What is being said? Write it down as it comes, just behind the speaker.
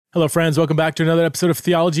Hello, friends. Welcome back to another episode of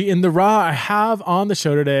Theology in the Raw. I have on the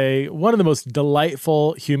show today one of the most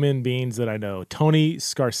delightful human beings that I know, Tony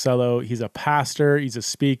Scarcello. He's a pastor, he's a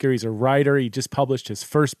speaker, he's a writer. He just published his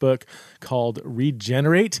first book called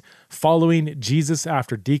Regenerate, Following Jesus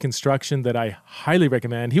After Deconstruction, that I highly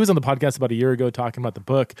recommend. He was on the podcast about a year ago talking about the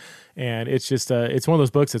book, and it's just it's one of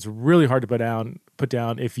those books that's really hard to put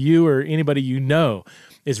down. If you or anybody you know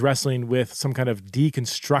is wrestling with some kind of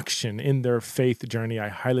deconstruction in their faith journey, I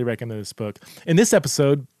highly recommend this book. In this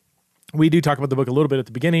episode, we do talk about the book a little bit at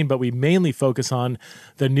the beginning, but we mainly focus on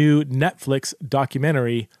the new Netflix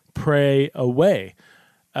documentary, Pray Away.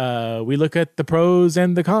 We look at the pros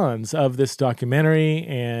and the cons of this documentary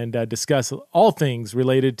and discuss all things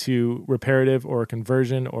related to reparative or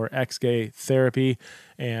conversion or ex-gay therapy.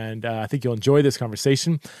 And I think you'll enjoy this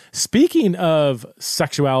conversation. Speaking of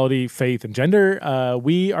sexuality, faith, and gender,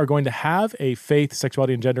 we are going to have a faith,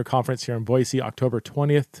 sexuality, and gender conference here in Boise, October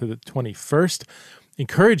 20th to the 21st.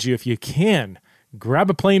 Encourage you, if you can, grab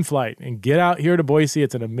a plane flight and get out here to Boise.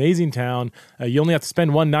 It's an amazing town. You only have to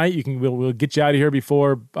spend one night. We'll get you out of here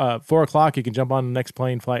before 4 o'clock. You can jump on the next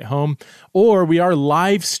plane flight home. Or we are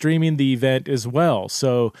live streaming the event as well.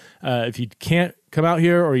 So if you can't come out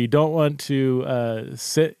here, or you don't want to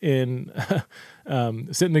sit in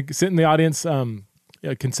the audience,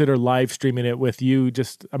 consider live streaming it with you,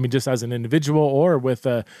 just as an individual, or with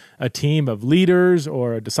a team of leaders,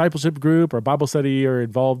 or a discipleship group, or a Bible study you're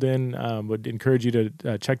involved in. Would encourage you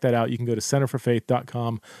to check that out. You can go to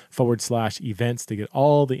centerforfaith.com/events to get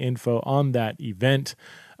all the info on that event.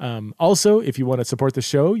 Also, if you want to support the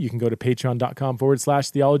show, you can go to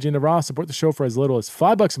patreon.com/theology in the raw. Support the show for as little as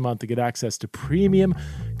 $5 a month to get access to premium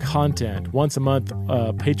content. Once a month,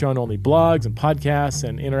 Patreon-only blogs and podcasts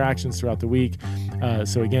and interactions throughout the week.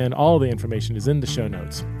 So again, all the information is in the show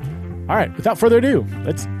notes. All right, without further ado,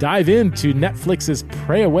 let's dive into Netflix's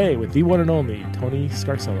Pray Away with the one and only Tony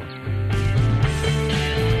Scarcello.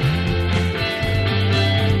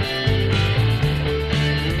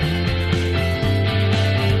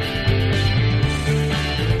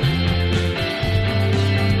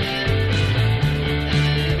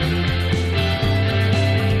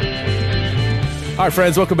 All right,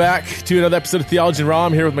 friends, welcome back to another episode of Theology in Raw.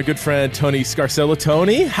 I'm here with my good friend, Tony Scarcello.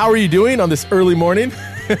 Tony, how are you doing on this early morning?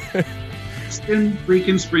 Spin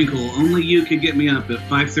freaking sprinkle. Only you could get me up at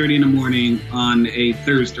 5:30 in the morning on a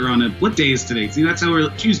Thursday, or on a, what day is today? See, that's how we're,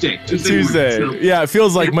 Tuesday morning, so. Yeah, it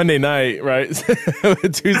feels like Monday night, right?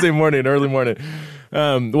 Tuesday morning, early morning.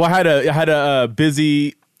 Well, I had a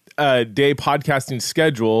busy day podcasting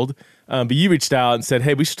scheduled. But you reached out and said,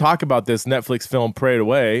 hey, we should talk about this Netflix film, Pray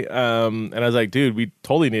Away. And I was like, dude, we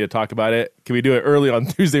totally need to talk about it. Can we do it early on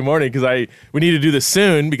Tuesday morning? Because we need to do this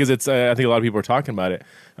soon, because it's I think a lot of people are talking about it.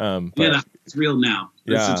 Yeah, it's real now.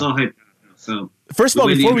 It's all hype now. So first of all,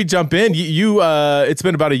 before we jump in, you it's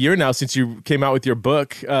been about a year now since you came out with your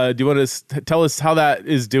book. Do you want to tell us how that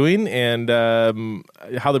is doing and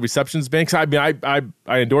how the reception's been? Because I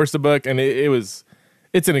endorsed the book, and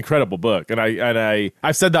it's an incredible book, and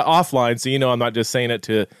I've said that offline, so I'm not just saying it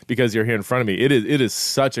because you're here in front of me. It is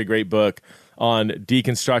such a great book on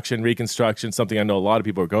deconstruction, reconstruction, something I know a lot of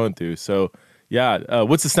people are going through. So, yeah,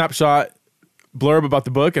 what's the snapshot blurb about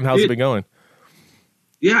the book, and how's it been going?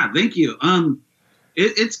 Yeah, thank you.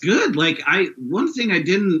 It's good. Like one thing I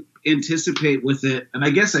didn't anticipate with it, and I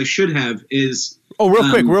guess I should have, is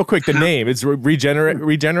real quick, the name it's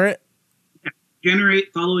Regenerate.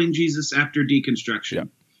 Generate, Following Jesus After Deconstruction.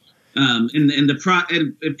 Yeah. And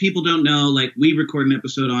if people don't know, like, we recorded an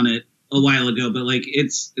episode on it a while ago, but like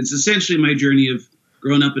it's essentially my journey of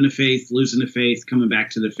growing up in the faith, losing the faith, coming back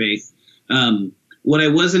to the faith. What I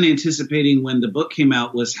wasn't anticipating when the book came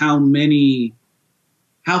out was how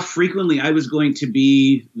frequently I was going to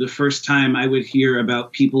be the first time I would hear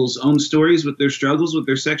about people's own stories with their struggles with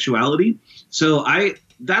their sexuality. So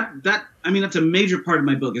that's a major part of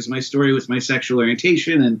my book, is my story with my sexual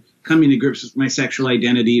orientation and coming to grips with my sexual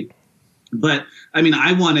identity. But at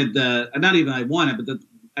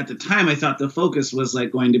the time I thought the focus was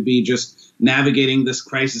like going to be just navigating this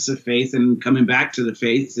crisis of faith and coming back to the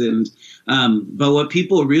faith. And but what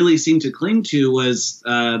people really seemed to cling to was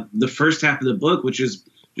the first half of the book, which is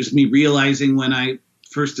just me realizing when I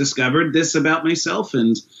first discovered this about myself,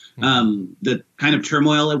 and the kind of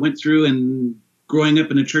turmoil I went through, and growing up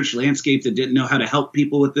in a church landscape that didn't know how to help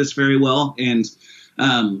people with this very well. And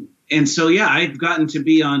so, yeah, I've gotten to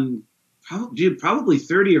be on probably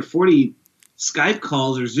 30 or 40 Skype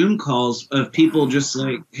calls or Zoom calls of people just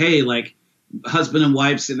like, hey, like, husband and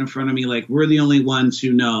wife sitting in front of me, like, we're the only ones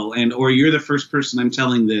who know, or you're the first person I'm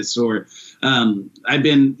telling this, or I've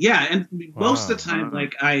been, and most of the time,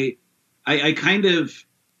 like, I kind of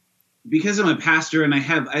because I'm a pastor and I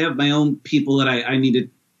have my own people that I need to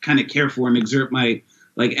kind of care for and exert my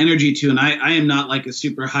like energy to. And I am not like a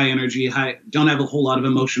super high energy, don't have a whole lot of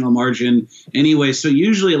emotional margin anyway. So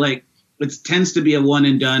usually like it tends to be a one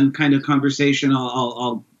and done kind of conversation.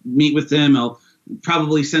 I'll meet with them. I'll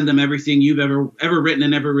probably send them everything you've ever written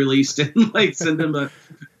and ever released, and like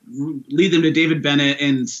lead them to David Bennett,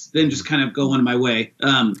 and then just kind of go on my way.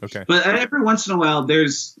 Okay. But every once in a while,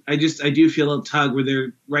 I do feel a tug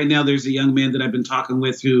where right now there's a young man that I've been talking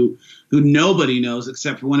with who nobody knows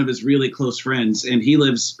except for one of his really close friends, and he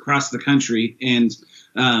lives across the country, and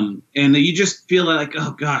you just feel like,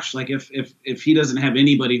 oh gosh, like if he doesn't have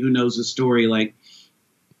anybody who knows the story, like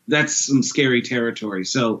that's some scary territory.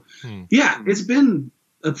 So yeah, it's been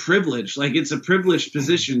a privilege. Like it's a privileged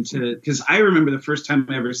position because I remember the first time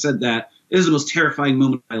I ever said that, it was the most terrifying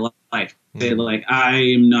moment of my life. Say like, I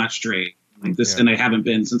am not straight like this, and I haven't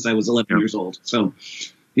been since I was 11 years old. So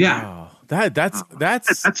yeah, that's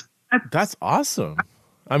awesome.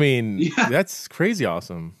 I mean, that's crazy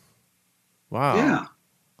awesome. Wow.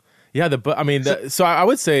 Yeah. So I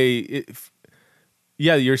would say,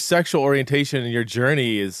 your sexual orientation and your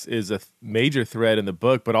journey is a major thread in the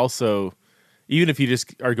book, but also, even if you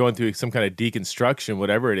just are going through some kind of deconstruction,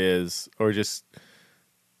 whatever it is, or just,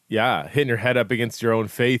 hitting your head up against your own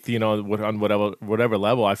faith, on whatever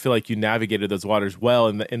level, I feel like you navigated those waters well,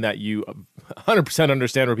 in that you 100%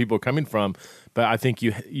 understand where people are coming from, but I think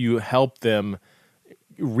you help them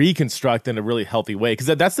reconstruct in a really healthy way. Because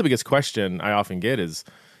that's the biggest question I often get is,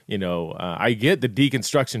 I get the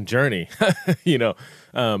deconstruction journey,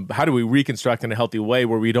 how do we reconstruct in a healthy way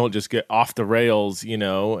where we don't just get off the rails,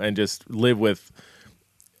 and just live with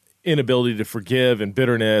inability to forgive and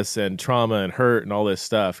bitterness and trauma and hurt and all this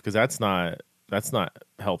stuff? Because that's not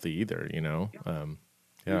healthy either,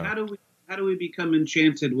 How do we become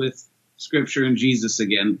enchanted with Scripture and Jesus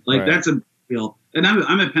again? Like that's a deal. And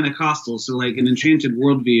I'm a Pentecostal, so like an enchanted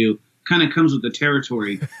worldview kind of comes with the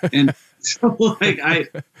territory, and so like and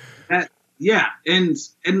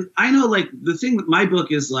I know like the thing with my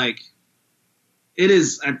book is like, it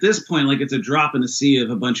is at this point like it's a drop in the sea of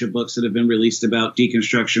a bunch of books that have been released about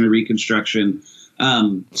deconstruction or reconstruction.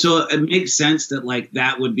 So it makes sense that like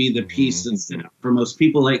that would be the piece that's for most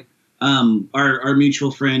people. Like our mutual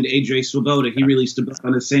friend AJ Swoboda, he released a book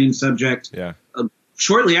on the same subject.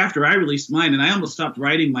 Shortly after I released mine, and I almost stopped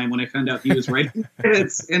writing mine when I found out he was writing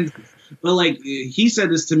it. But like he said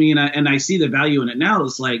this to me, and I see the value in it now.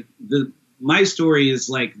 It's like my story is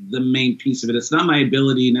like the main piece of it. It's not my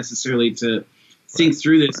ability necessarily to think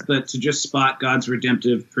through this, but to just spot God's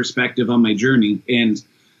redemptive perspective on my journey. And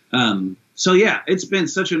so yeah, it's been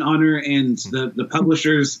such an honor. And the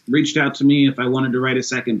publishers reached out to me if I wanted to write a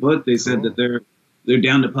second book. They said that they're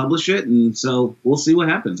down to publish it, and so we'll see what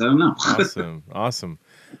happens. I don't know. Awesome.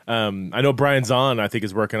 I know Brian Zahn, I think,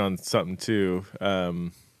 is working on something too.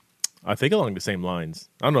 I think along the same lines.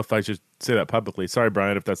 I don't know if I should say that publicly. Sorry,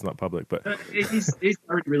 Brian, if that's not public, but he's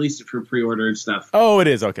already released it for pre-order and stuff. Oh, it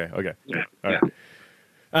is. Okay. Yeah. All right.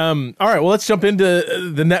 All right. Well, let's jump into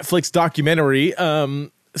the Netflix documentary.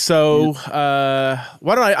 So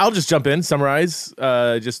why don't I'll just jump in, summarize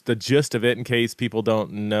just the gist of it in case people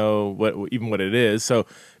don't know what it is. So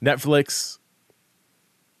Netflix,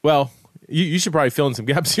 well, you should probably fill in some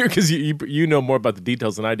gaps here because you know more about the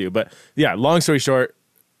details than I do. But yeah, long story short,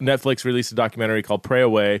 Netflix released a documentary called Pray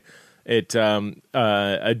Away. It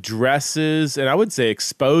addresses, and I would say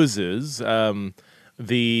exposes,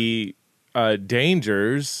 the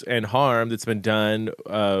dangers and harm that's been done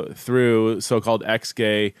through so-called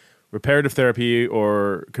ex-gay reparative therapy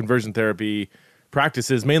or conversion therapy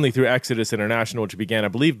practices, mainly through Exodus International, which began, I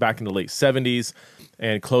believe, back in the late 70s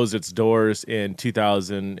and closed its doors in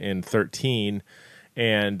 2013.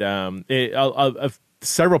 And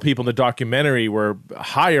several people in the documentary were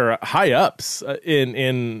high ups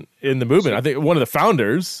in the movement. I think one of the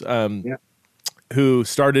founders who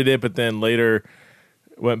started it, but then later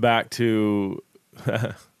went back to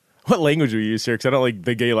what language we use here, because I don't like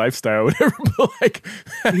the gay lifestyle or whatever. But like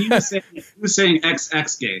he was saying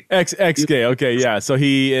ex gay. Ex gay. Okay, yeah. So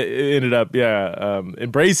he ended up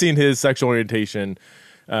embracing his sexual orientation.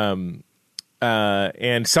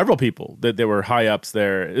 And several people that were high ups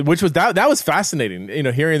there, which was that was fascinating,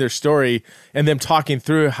 hearing their story and them talking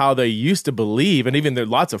through how they used to believe, and even there's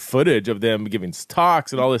lots of footage of them giving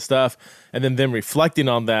talks and all this stuff, and then them reflecting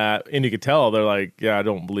on that, and you could tell they're like, yeah, I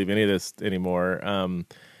don't believe any of this anymore.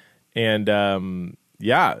 So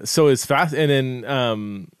it's fast, and then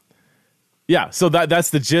so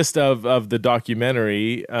that's the gist of the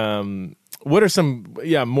documentary. What are some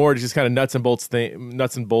more just kind of nuts and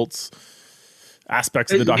bolts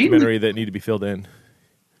aspects of the documentary that need to be filled in?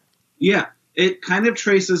 Yeah, it kind of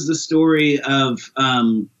traces the story of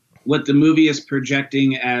what the movie is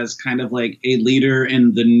projecting as kind of like a leader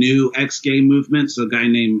in the new ex-gay movement. So a guy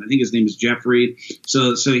named, I think his name is Jeffrey.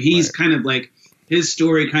 So he's Right. kind of like, his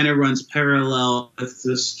story kind of runs parallel with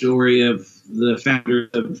the story of the founder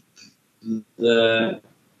of the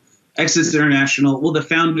Exodus International. Well, the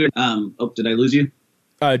founder, did I lose you?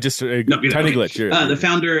 Just a No, tiny okay. glitch. The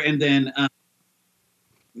founder, and then,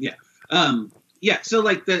 yeah. Yeah, so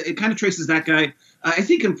like it kind of traces that guy. I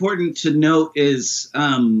think important to note is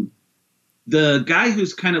the guy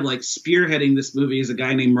who's kind of like spearheading this movie is a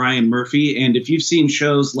guy named Ryan Murphy. And if you've seen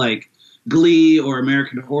shows like Glee or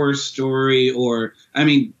American Horror Story, or, I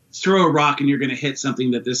mean, throw a rock and you're going to hit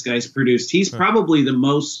something that this guy's produced. He's probably the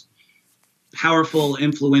most powerful,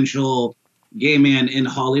 influential gay man in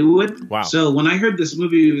Hollywood. Wow. So when I heard this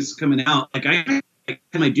movie was coming out, like I had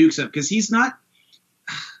my dukes up, because he's not,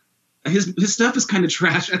 his stuff is kind of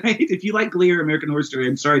trash. Right? If you like Glee or American Horror Story,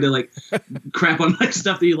 I'm sorry to like crap on like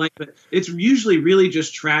stuff that you like, but it's usually really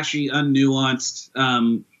just trashy, unnuanced,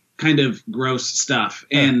 kind of gross stuff.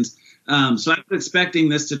 And so I was expecting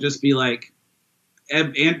this to just be like,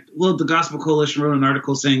 the Gospel Coalition wrote an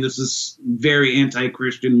article saying this is very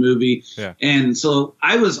anti-Christian movie. Yeah. And so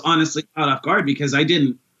I was honestly caught off guard because I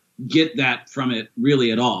didn't get that from it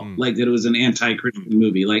really at all. Like that it was an anti-Christian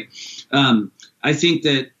movie. Like, I think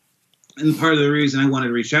that, and part of the reason I wanted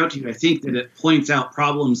to reach out to you, I think that it points out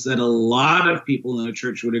problems that a lot of people in the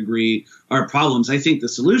church would agree are problems. I think the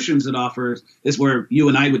solutions it offers is where you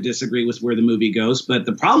and I would disagree with where the movie goes. But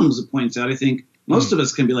the problems it points out, I think most of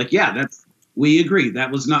us can be like, yeah, we agree.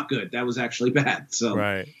 That was not good. That was actually bad. So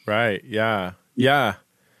Right. Yeah.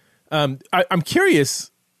 I'm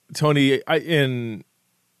curious, Tony,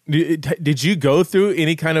 did you go through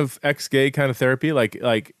any kind of ex-gay kind of therapy?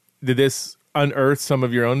 Like did this unearth some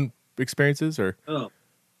of your own experiences, or? Oh,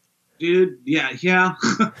 dude. Yeah.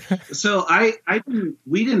 So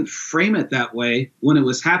we didn't frame it that way when it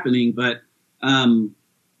was happening, but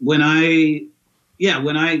when I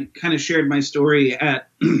kind of shared my story at,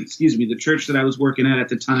 the church that I was working at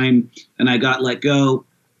the time, and I got let go,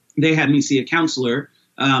 they had me see a counselor.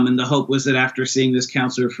 And the hope was that after seeing this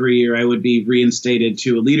counselor for a year, I would be reinstated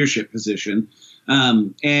to a leadership position.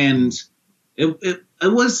 And it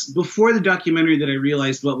was before the documentary that I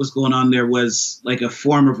realized what was going on there was like a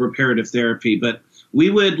form of reparative therapy. But we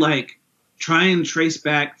would like try and trace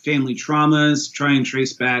back family traumas, try and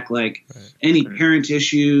trace back like any parent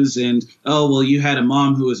issues. And, you had a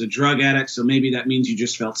mom who was a drug addict, so maybe that means you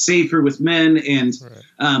just felt safer with men. And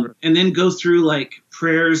and then go through like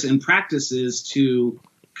prayers and practices to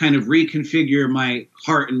kind of reconfigure my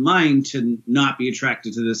heart and mind to not be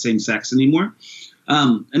attracted to the same sex anymore.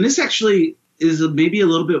 And this actually is maybe a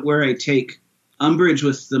little bit where I take umbrage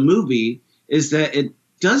with the movie, is that it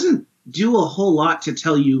doesn't do a whole lot to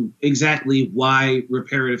tell you exactly why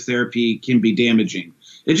reparative therapy can be damaging.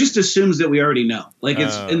 It just assumes that we already know. Like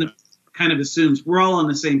kind of assumes we're all on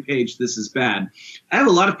the same page. This is bad. I have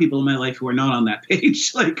a lot of people in my life who are not on that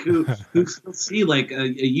page, like who still see like a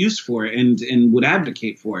use for it and would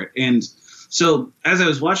advocate for it. And so as I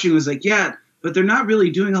was watching, I was like, yeah, but they're not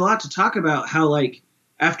really doing a lot to talk about how like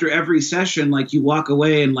after every session, like you walk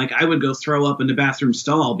away and like I would go throw up in the bathroom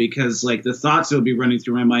stall because like the thoughts that would be running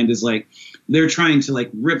through my mind is like they're trying to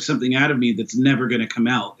like rip something out of me that's never going to come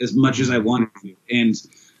out as much as I want it to.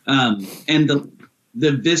 And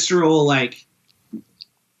the visceral like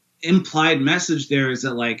implied message there is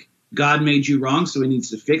that like God made you wrong, so he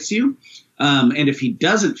needs to fix you. And if he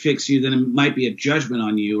doesn't fix you, then it might be a judgment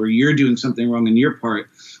on you or you're doing something wrong on your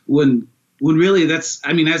part. When really that's,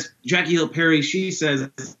 I mean, as Jackie Hill Perry, she says,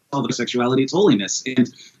 all the sexuality, it's holiness.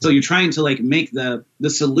 And so you're trying to like make the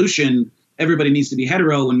solution, everybody needs to be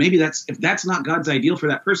hetero. And maybe if that's not God's ideal for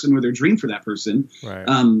that person or their dream for that person,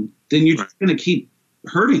 then you're just going to keep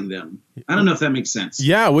hurting them. I don't know if that makes sense.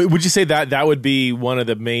 Yeah. Would you say that would be one of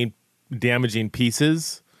the main damaging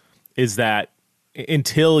pieces, is that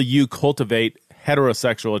until you cultivate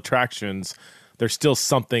heterosexual attractions, there's still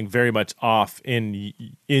something very much off in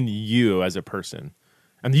you as a person,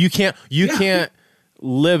 and you can't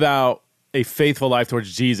live out a faithful life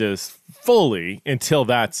towards Jesus fully until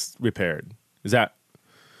that's repaired. Is that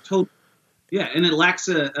totally? Yeah, and it lacks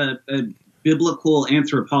a biblical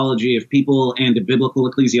anthropology of people and a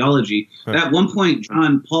biblical ecclesiology. At one point,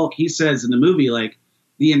 John Polk, he says in the movie, like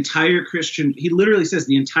he literally says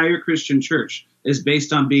the entire Christian church is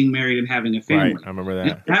based on being married and having a family. Right, I remember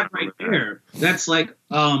that. And that right there, that's like,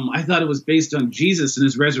 I thought it was based on Jesus and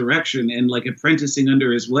his resurrection and like apprenticing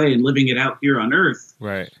under his way and living it out here on earth.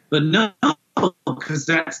 Right. But no, because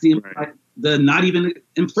that's the the not even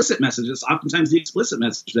implicit message. It's oftentimes the explicit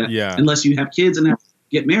message that Yeah. unless you have kids and have to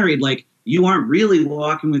get married, like you aren't really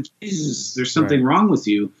walking with Jesus. There's something wrong with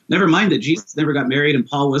you. Never mind that Jesus never got married and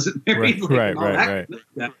Paul wasn't married. Right.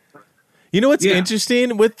 You know what's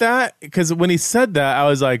interesting with that? Because when he said that, I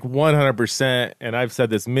was like 100%, and I've said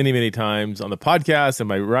this many, many times on the podcast and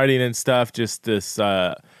my writing and stuff, just this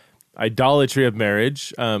idolatry of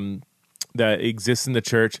marriage that exists in the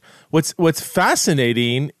church. What's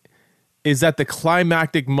fascinating is that the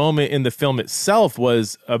climactic moment in the film itself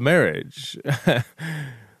was a marriage.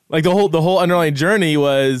 Like the whole underlying journey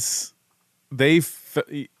was a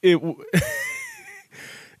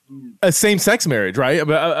same-sex marriage, right?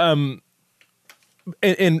 But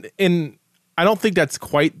and I don't think that's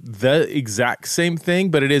quite the exact same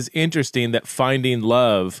thing, but it is interesting that finding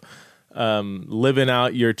love, living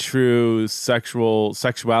out your true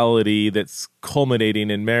sexuality that's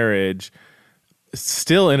culminating in marriage,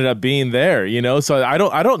 still ended up being there, you know? So I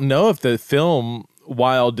don't know if the film,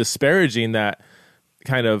 while disparaging that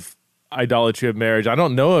kind of idolatry of marriage, I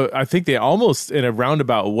don't know. I think they almost in a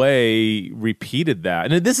roundabout way repeated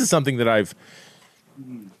that. And this is something that I've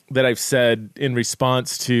said in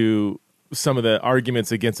response to some of the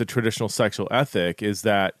arguments against the traditional sexual ethic is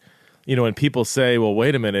that, you know, when people say, well,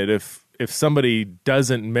 wait a minute, if somebody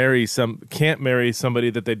can't marry somebody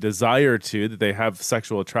that they desire to, that they have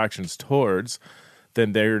sexual attractions towards,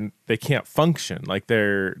 then they can't function. Like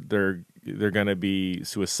they're going to be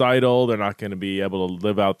suicidal. They're not going to be able to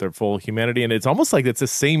live out their full humanity. And it's almost like it's the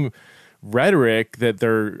same rhetoric that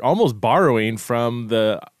they're almost borrowing from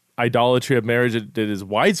the idolatry of marriage that is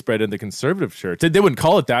widespread in the conservative church. They wouldn't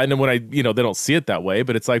call it that. And then when they don't see it that way,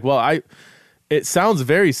 but it's like, well, it sounds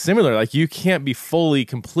very similar. Like you can't be fully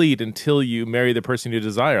complete until you marry the person you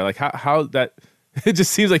desire. Like how that, it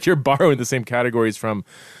just seems like you're borrowing the same categories from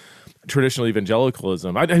traditional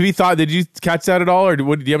evangelicalism. Did you catch that at all? Or do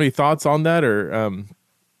you have any thoughts on that? Or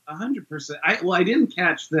 100%. I didn't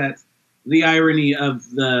catch that, the irony of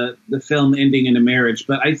the film ending in a marriage,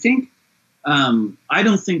 but I think, I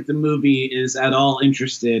don't think the movie is at all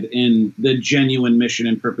interested in the genuine mission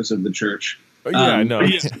and purpose of the church. Yeah, no.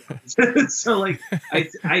 So like,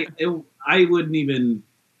 I wouldn't even.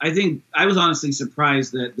 I think I was honestly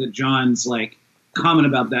surprised that John's like comment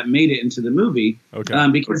about that made it into the movie. Okay.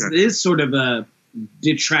 Because it is sort of a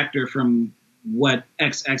detractor from what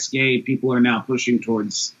XX gay people are now pushing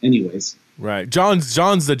towards, anyways. Right. John's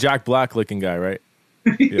the Jack Black looking guy, right?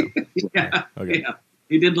 Yeah. Yeah. Okay. Yeah.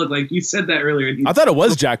 He did look like, you said that earlier. I thought it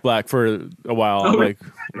was Jack Black for a while. I'm like,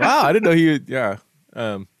 wow, I didn't know he. Yeah.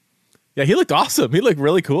 Yeah, he looked awesome. He looked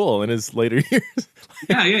really cool in his later years.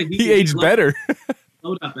 Yeah. He aged better.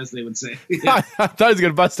 Load up, as they would say. Yeah. I thought he was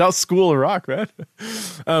gonna bust out School of Rock, man.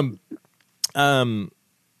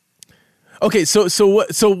 Okay, so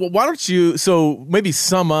why don't you maybe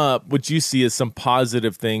sum up what you see as some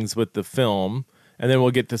positive things with the film, and then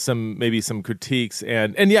we'll get to some critiques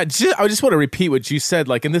and yeah, I just want to repeat what you said.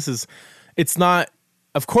 Like, and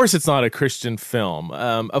of course it's not a Christian film.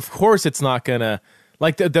 Of course it's not gonna,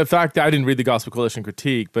 like, the fact that I didn't read the Gospel Coalition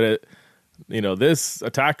critique, but this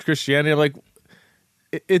attacked Christianity. I'm like,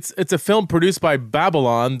 it's a film produced by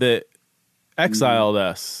Babylon that exiled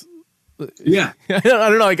us. Yeah. I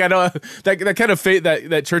don't know. Like, I know that kind of fate,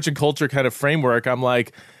 that church and culture kind of framework. I'm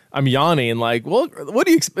like, I'm yawning. Like, well, what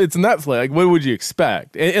do you expect? It's Netflix. Like, what would you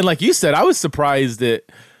expect? And like you said, I was surprised at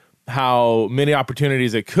how many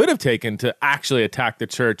opportunities it could have taken to actually attack the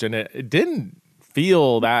church, and it didn't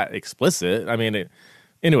feel that explicit. I mean,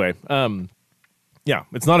 anyway. Yeah,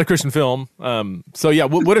 it's not a Christian film. So yeah,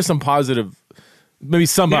 what are some positive? Maybe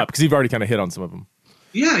sum up, because you've already kind of hit on some of them.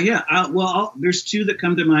 Yeah. There's two that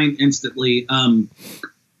come to mind instantly. I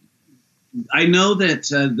know that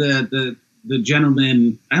the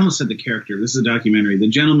gentleman, I almost said the character, this is a documentary, the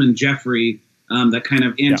gentleman Jeffrey, that kind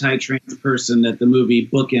of anti-trans person that the movie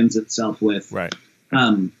bookends itself with. Right.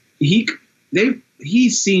 He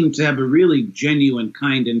seemed to have a really genuine,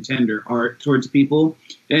 kind and tender heart towards people.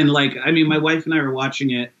 And like, I mean, my wife and I were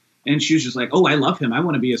watching it, and she was just like, "Oh, I love him. I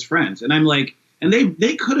want to be his friend." And I'm like, and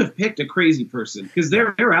they could have picked a crazy person, because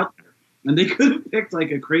they're out there, and they could have picked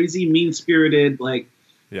like a crazy, mean-spirited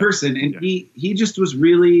person. And he just was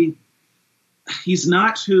really, he's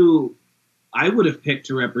not who I would have picked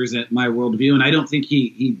to represent my worldview. And I don't think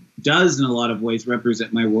he does in a lot of ways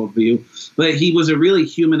represent my worldview, but he was a really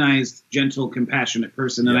humanized, gentle, compassionate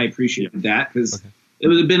person. And I appreciated that, because it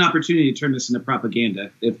would have been an opportunity to turn this into propaganda.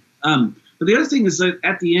 But the other thing is that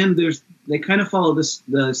at the end, they kind of follow this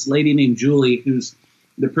lady named Julie, who's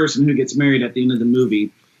the person who gets married at the end of the movie.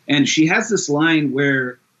 And she has this line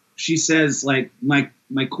where she says, like, my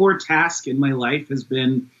core task in my life has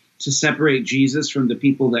been to separate Jesus from the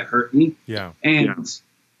people that hurt me. Yeah. And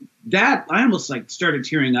that I almost like started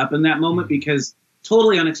tearing up in that moment because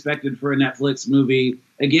totally unexpected for a Netflix movie,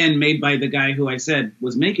 again, made by the guy who I said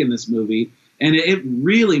was making this movie. And it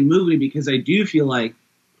really moved me because I do feel like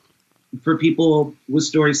for people with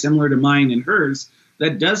stories similar to mine and hers,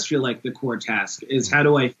 that does feel like the core task is how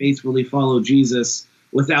do I faithfully follow Jesus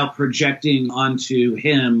without projecting onto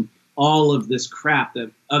him all of this crap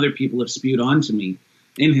that other people have spewed onto me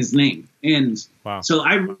in his name. And so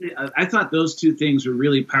I thought those two things were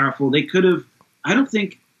really powerful. They could have, I don't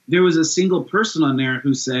think there was a single person on there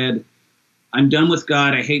who said, I'm done with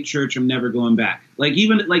God. I hate church. I'm never going back.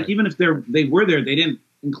 Even if they were there, they didn't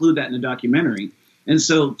include that in the documentary. And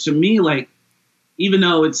so to me, like, even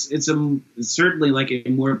though it's certainly like a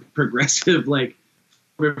more progressive, like,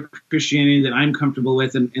 Christianity that I'm comfortable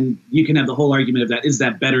with, and you can have the whole argument of that. Is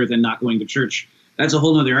that better than not going to church? That's a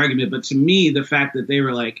whole other argument. But to me, the fact that they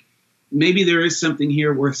were like, maybe there is something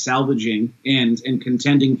here worth salvaging and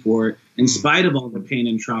contending for in spite of all the pain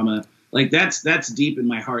and trauma, like that's deep in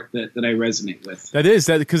my heart that I resonate with. That is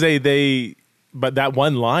that because but that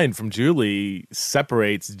one line from Julie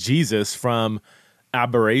separates Jesus from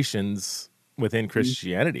aberrations within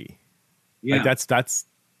Christianity. Yeah, like that's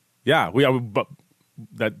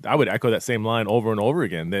I would echo that same line over and over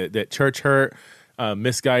again. That church hurt,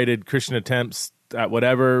 misguided Christian attempts at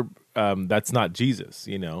whatever. That's not Jesus.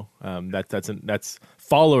 That's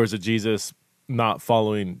followers of Jesus not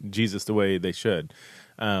following Jesus the way they should.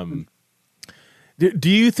 Do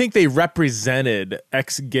you think they represented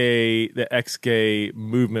the ex-gay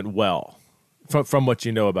movement well from what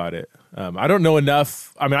you know about it? I don't know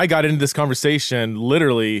enough. I mean, I got into this conversation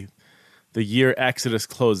literally the year Exodus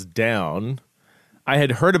closed down. I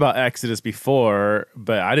had heard about Exodus before,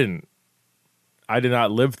 but I did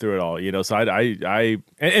not live through it all, so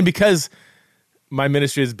and because my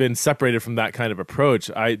ministry has been separated from that kind of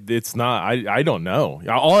approach, I don't know.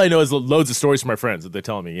 All I know is loads of stories from my friends that they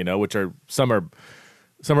tell me, which are some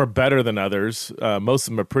are better than others. Most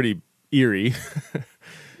of them are pretty eerie.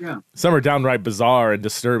 Yeah. Some are downright bizarre and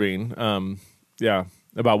disturbing.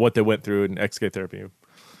 About what they went through in ex-gay therapy.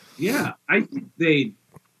 Yeah, I think they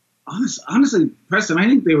honestly, Preston, I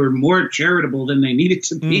think they were more charitable than they needed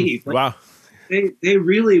to be. Wow. They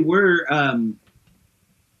really were.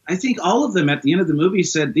 I think all of them at the end of the movie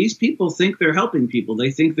said these people think they're helping people.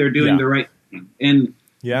 They think they're doing the right thing, and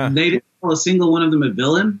they didn't call a single one of them a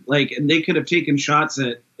villain. And they could have taken shots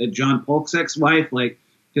at John Polk's ex-wife,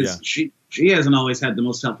 because she hasn't always had the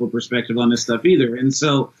most helpful perspective on this stuff either. And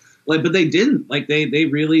so, but they didn't. They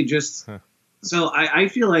really just. Huh. So I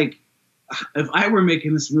feel like if I were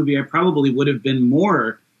making this movie, I probably would have been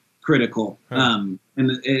more critical. Huh.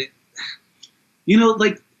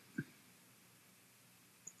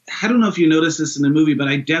 I don't know if you noticed this in the movie, but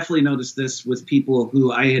I definitely noticed this with people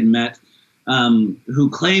who I had met who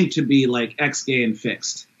claimed to be like ex-gay and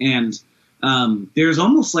fixed. And there's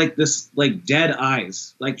almost like this, like dead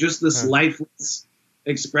eyes, like just this lifeless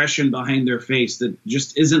expression behind their face that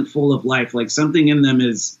just isn't full of life. Like something in them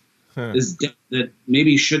is dead that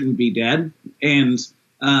maybe shouldn't be dead. And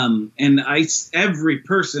every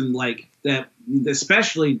person like that,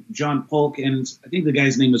 especially John Polk, and I think the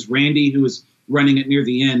guy's name was Randy, who was running it near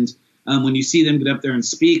the end. When you see them get up there and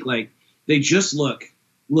speak, like they just look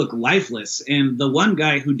lifeless. And the one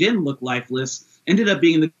guy who didn't look lifeless ended up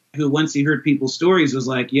being the guy who, once he heard people's stories, was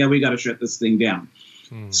like, yeah, we got to shut this thing down.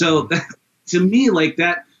 So that, to me, like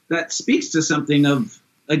that speaks to something of,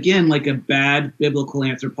 again, like a bad biblical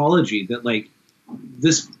anthropology that like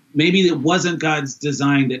this, maybe it wasn't God's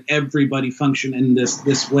design that everybody function in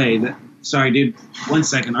this way. That, sorry, dude, 1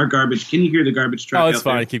 second. Our garbage. Can you hear the garbage truck? Oh, it's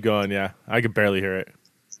fine. There? Keep going. Yeah. I could barely hear it.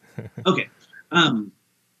 Okay.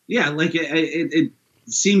 Yeah. Like it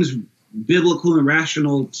seems biblical and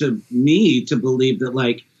rational to me to believe that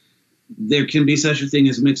like there can be such a thing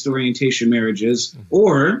as mixed orientation marriages,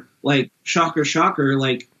 or like shocker,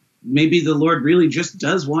 like maybe the Lord really just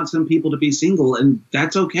does want some people to be single, and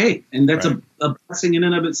that's okay. And that's a blessing in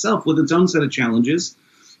and of itself with its own set of challenges.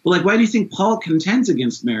 But like, why do you think Paul contends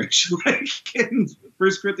against marriage? Like in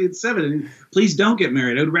 1 Corinthians 7, please don't get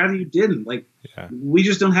married. I would rather you didn't. Like, we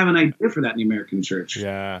just don't have an idea for that in the American church.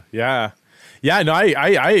 Yeah. No,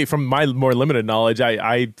 I from my more limited knowledge,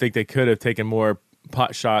 I think they could have taken more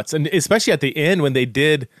pot shots, and especially at the end when they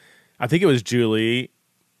did. I think it was Julie,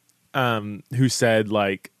 who said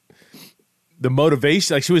like the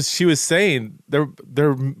motivation. Like she was saying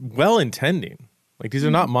they're well intending. Like these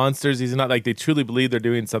are not monsters. These are not like they truly believe they're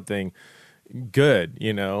doing something good.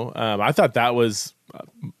 I thought that was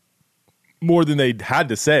more than they had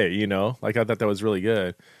to say. Like I thought that was really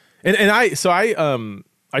good. And I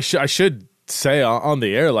I should say on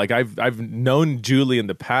the air, like I've known Julie in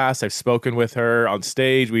the past. I've spoken with her on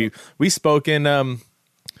stage. We spoke in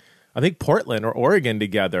I think Portland or Oregon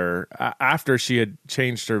together after she had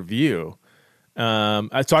changed her view. So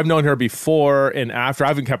I've known her before and after. I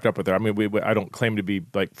haven't kept up with her. I mean, I don't claim to be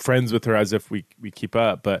like friends with her as if we keep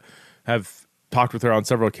up, but have talked with her on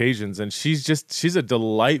several occasions, and she's a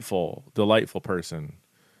delightful person.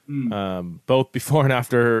 Both before and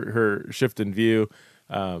after her shift in view.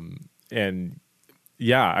 And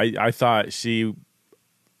yeah, I thought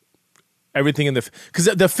everything in because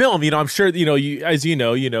the film, I'm sure, as you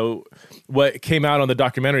know, what came out on the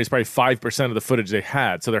documentary is probably 5% of the footage they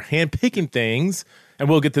had. So they're handpicking things, and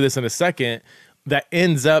we'll get to this in a second, that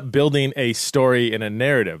ends up building a story and a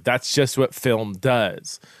narrative. That's just what film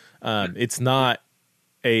does. It's not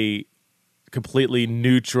a completely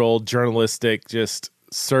neutral journalistic just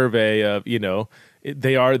survey of,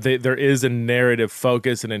 there is a narrative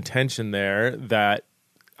focus and intention there that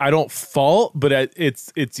I don't fault, but I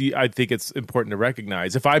think it's important to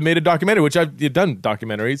recognize. If I made a documentary, which I've done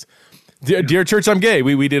documentaries, Dear Church, I'm Gay.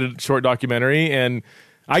 We did a short documentary, and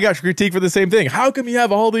I got critique for the same thing. How come you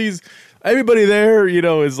have all these? Everybody there,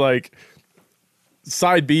 is like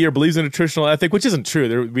side B or believes in a traditional ethic, which isn't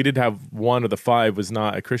true. We did have one of the 5 was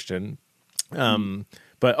not a Christian,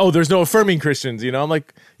 but there's no affirming Christians. I'm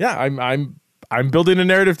like, yeah, I'm building a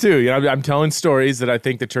narrative too. I'm telling stories that I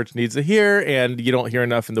think the church needs to hear, and you don't hear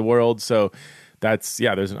enough in the world. So there's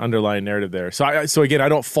an underlying narrative there. So again, I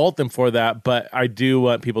don't fault them for that, but I do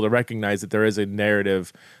want people to recognize that there is a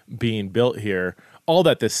narrative being built here. All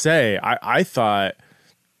that to say, I thought,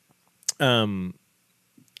 from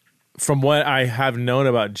what I have known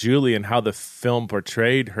about Julie and how the film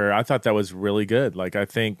portrayed her, I thought that was really good. Like, I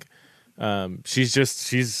think,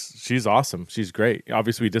 she's awesome. She's great.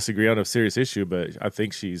 Obviously we disagree on a serious issue, but I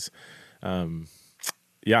think she's,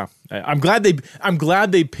 yeah, I'm glad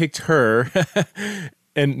they picked her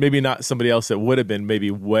and maybe not somebody else that would have been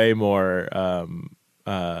maybe way more,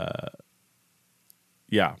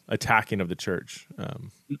 attacking of the church,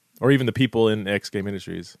 or even the people in ex-gay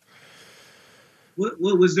ministries.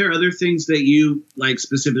 What was there other things that you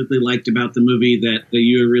specifically liked about the movie that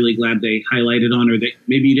you were really glad they highlighted on, or that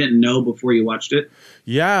maybe you didn't know before you watched it?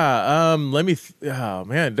 Yeah. Oh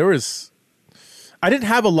man, I didn't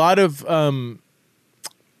have a lot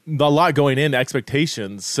going in,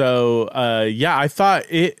 expectations. So, I thought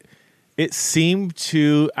it seemed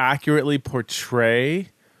to accurately portray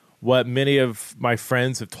what many of my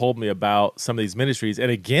friends have told me about some of these ministries.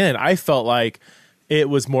 And again, I felt like it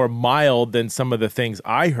was more mild than some of the things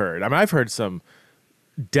I heard. I mean, I've heard some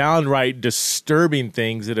downright disturbing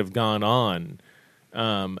things that have gone on.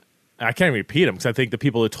 I can't repeat them because I think the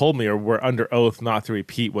people who told me were under oath not to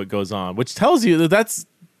repeat what goes on, which tells you that's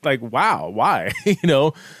like, wow, why?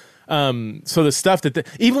 So the stuff that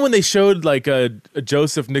even when they showed like a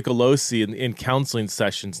Joseph Nicolosi in counseling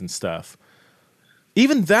sessions and stuff,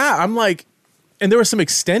 even that, I'm like, and there were some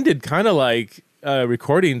extended kind of like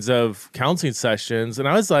recordings of counseling sessions, and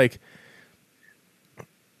I was like,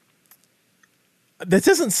 that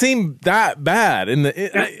doesn't seem that bad. And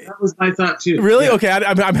that was my thought too. Really? Yeah. Okay.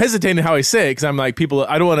 I'm hesitating how I say it because I'm like,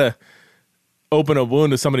 I don't want to open a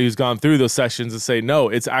wound to somebody who's gone through those sessions and say, no,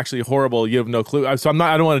 it's actually horrible. You have no clue. So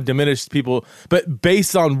I don't want to diminish people, but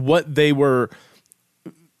based on what they were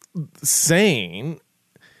saying,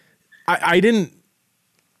 I didn't.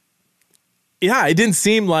 Yeah, it didn't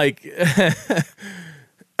seem like.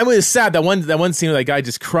 I mean, it's sad that one scene where that guy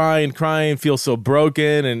just crying, feels so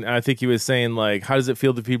broken, and I think he was saying like, "How does it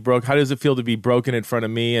feel to be broke? How does it feel to be broken in front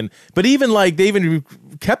of me?" But even like they even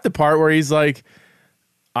kept the part where he's like,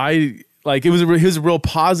 it was his real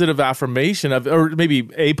positive affirmation of, or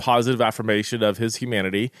maybe a positive affirmation of his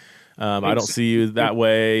humanity. I don't see you that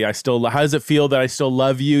way. How does it feel that I still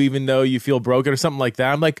love you even though you feel broken or something like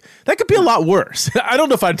that? I'm like, that could be a lot worse. I don't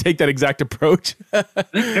know if I'd take that exact approach. I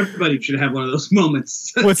think everybody should have one of those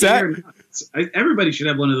moments. What's that? Everybody should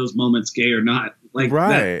have one of those moments, gay or not. Like,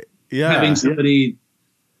 right. Yeah. Having somebody,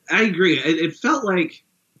 I agree. It felt like,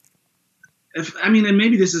 and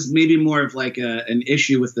maybe this is maybe more of like an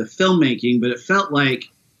issue with the filmmaking, but it felt like,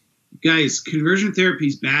 guys, conversion therapy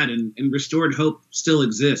is bad and restored hope still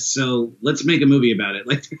exists. So let's make a movie about it.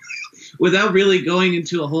 Like, without really going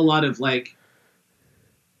into a whole lot of like,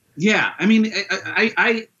 yeah, I mean,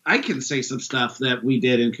 I can say some stuff that we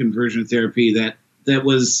did in conversion therapy that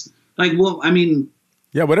was like, well, I mean,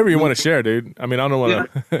 yeah, whatever you want to share, dude. I mean, I don't want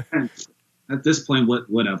to. At this point,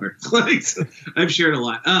 whatever. Like, I've shared a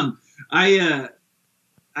lot.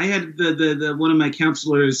 I had the one of my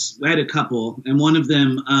counselors. I had a couple, and one of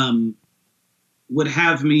them would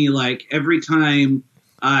have me like every time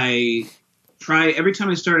I try every time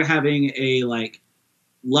I started having a like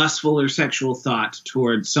lustful or sexual thought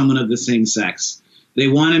towards someone of the same sex. They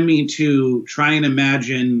wanted me to try and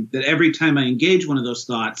imagine that every time I engage one of those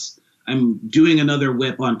thoughts, I'm doing another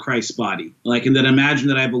whip on Christ's body. Like, and then imagine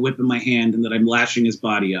that I have a whip in my hand and that I'm lashing his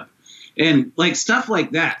body up. And like stuff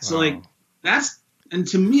like that. So like and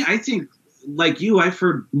to me, I think like you, I've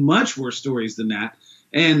heard much worse stories than that.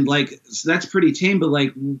 And like, so that's pretty tame, but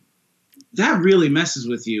like that really messes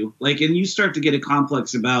with you. Like, and you start to get a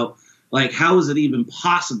complex about like, how is it even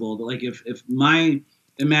possible that like, if my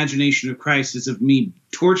imagination of Christ is of me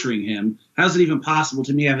torturing him, how is it even possible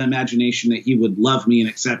to me have an imagination that he would love me and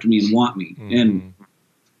accept me and want me? And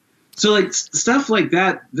so like stuff like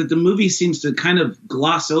that the movie seems to kind of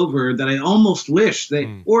gloss over, that I almost wish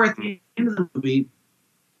that, or at the end of the movie,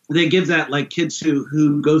 they give that like kids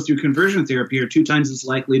who go through conversion therapy are 2 times as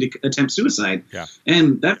likely to attempt suicide. Yeah.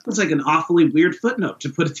 And that feels like an awfully weird footnote to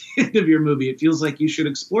put at the end of your movie. It feels like you should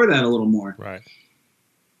explore that a little more. Right.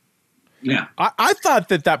 Yeah. I thought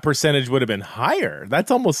that percentage would have been higher.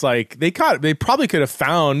 That's almost like they probably could have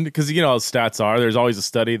found, because you know how stats are, there's always a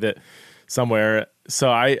study that somewhere.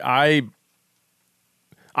 So I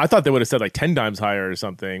thought they would have said like 10 times higher or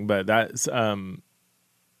something, but that's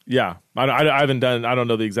yeah, I haven't done. I don't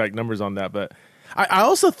know the exact numbers on that, but I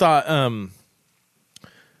also thought,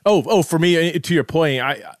 for me, to your point,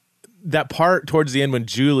 that part towards the end when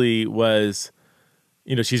Julie was,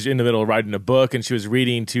 you know, she's in the middle of writing a book and she was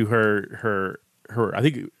reading to her. I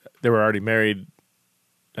think they were already married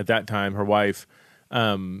at that time. Her wife,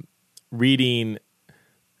 reading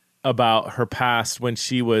about her past when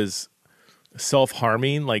she was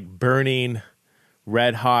self-harming, like burning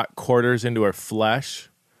red hot quarters into her flesh.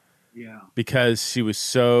 Yeah. Because she was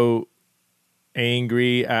so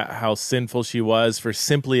angry at how sinful she was for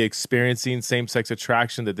simply experiencing same-sex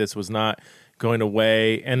attraction, that this was not going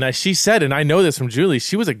away. And as she said, and I know this from Julie,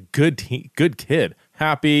 she was a good kid,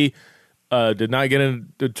 happy, did not get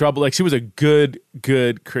into trouble. Like, she was a good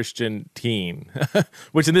Christian teen,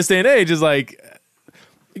 which in this day and age is like,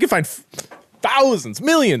 you can find thousands,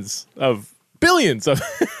 millions of billions of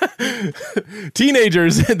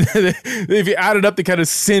teenagers. If you added up the kind of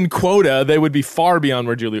sin quota, they would be far beyond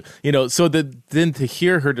where Julie, you know. So then to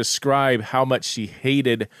hear her describe how much she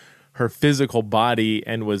hated her physical body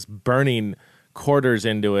and was burning quarters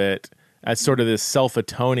into it as sort of this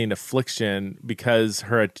self-atoning affliction because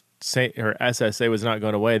her SSA was not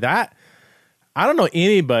going away. That, I don't know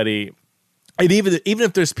anybody, and even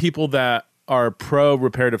if there's people that are pro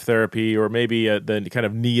reparative therapy, or maybe the kind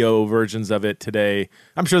of neo versions of it today.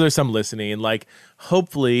 I'm sure there's some listening, and like,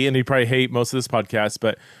 hopefully, and you probably hate most of this podcast,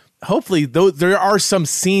 but hopefully there are some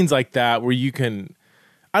scenes like that where you can,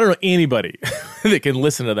 I don't know anybody that can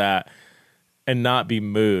listen to that and not be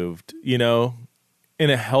moved, you know, in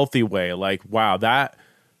a healthy way. Like, wow,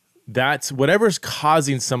 that's whatever's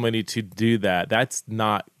causing somebody to do that. That's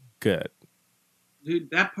not good. Dude,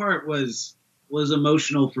 that part was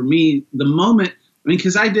emotional for me. The moment, I mean,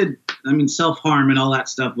 because self-harm and all that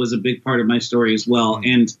stuff was a big part of my story as well.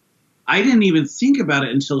 And I didn't even think about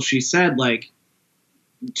it until she said, like,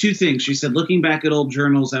 2 things. She said, looking back at old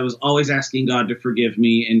journals, I was always asking God to forgive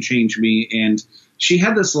me and change me. And she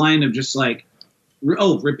had this line of just like,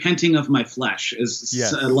 repenting of my flesh, is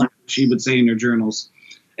a line she would say in her journals.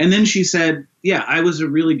 And then she said, yeah, I was a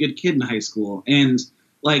really good kid in high school. And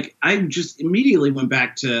like, I just immediately went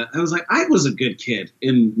back to, I was like, I was a good kid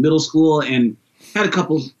in middle school and had a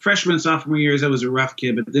couple freshman, sophomore years. I was a rough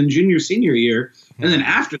kid, but then junior, senior year. And then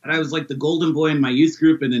after that, I was like the golden boy in my youth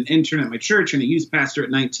group and an intern at my church and a youth pastor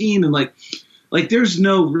at 19. And like there's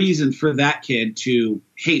no reason for that kid to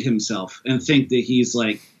hate himself and think that he's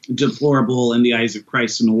like deplorable in the eyes of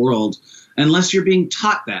Christ in the world, unless you're being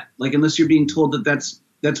taught that, like, unless you're being told that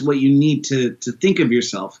that's what you need to think of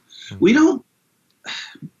yourself.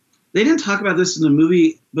 They didn't talk about this in the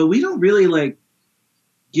movie, but we don't really like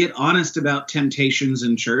get honest about temptations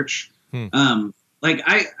in church.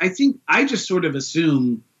 I think I just sort of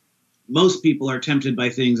assume most people are tempted by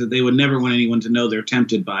things that they would never want anyone to know they're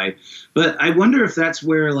tempted by. But I wonder if that's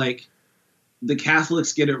where like the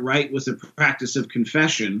Catholics get it right with the practice of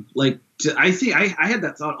confession. Like, I think I had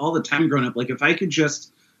that thought all the time growing up. Like, if I could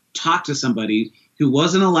just talk to somebody who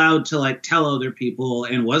wasn't allowed to like tell other people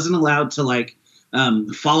and wasn't allowed to like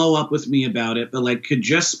follow up with me about it, but like could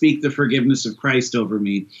just speak the forgiveness of Christ over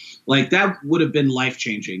me, like that would have been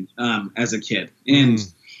life-changing as a kid. And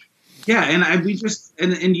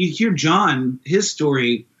and you hear John, his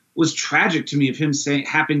story was tragic to me, of him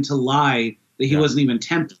having to lie that he wasn't even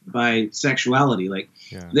tempted by sexuality. Like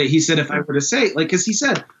that he said, if I were to say, like, cause he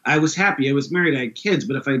said, I was happy, I was married, I had kids,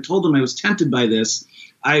 but if I told him I was tempted by this,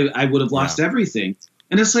 I would have lost everything.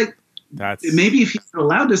 And it's like, maybe if he were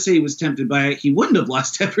allowed to say he was tempted by it, he wouldn't have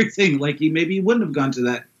lost everything. Like maybe he wouldn't have gone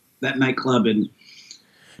to that nightclub. And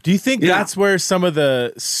do you think that's where some of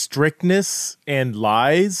the strictness and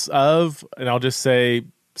lies of, and I'll just say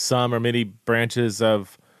some or many branches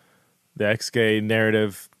of the ex-gay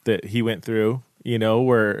narrative that he went through,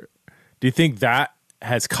 where do you think that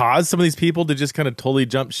has caused some of these people to just kind of totally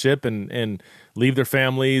jump ship and leave their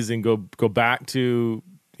families and go back to,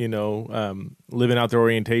 living out their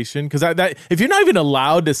orientation? Because that if you're not even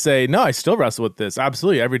allowed to say, no, I still wrestle with this.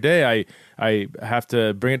 Absolutely. Every day I have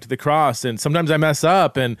to bring it to the cross, and sometimes I mess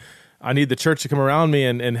up and I need the church to come around me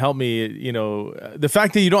and help me. The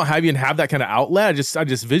fact that you don't even have that kind of outlet, I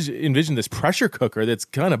just envision this pressure cooker that's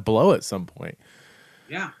going to blow at some point.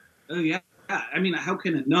 Yeah. Oh yeah. I mean, how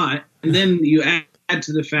can it not? And then you add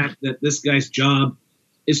to the fact that this guy's job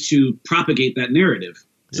is to propagate that narrative.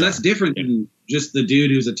 So that's different than just the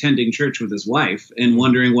dude who's attending church with his wife and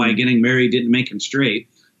wondering why getting married didn't make him straight.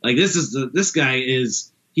 Like this guy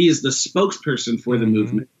is the spokesperson for the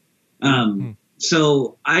movement.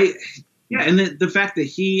 So and the fact that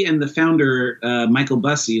he and the founder, Michael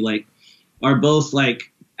Bussey, like are both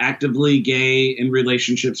like actively gay in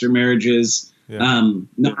relationships or marriages, not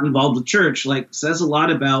involved with church, like says a lot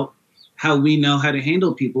about how we know how to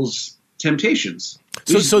handle people's temptations.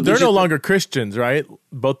 So they're no longer Christians, right?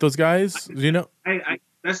 Both those guys, I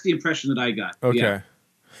that's the impression that I got. Okay. Yeah.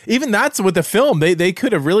 Even that's with the film. They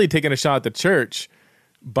could have really taken a shot at the church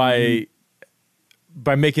by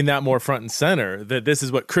making that more front and center, that this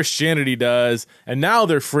is what Christianity does, and now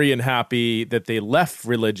they're free and happy that they left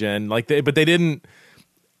religion. But they didn't.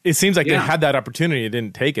 It seems like they had that opportunity, they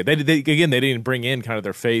didn't take it. They didn't bring in kind of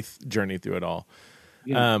their faith journey through it all.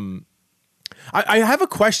 Yeah. I have a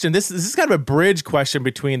question. This is kind of a bridge question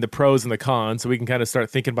between the pros and the cons, so we can kind of start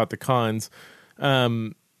thinking about the cons.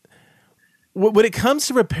 When it comes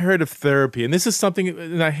to reparative therapy, and this is something,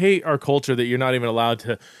 and I hate our culture that you're not even allowed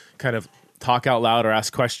to kind of talk out loud or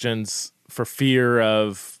ask questions for fear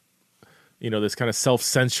of, this kind of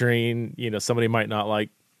self-censoring, somebody might not like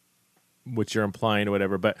what you're implying or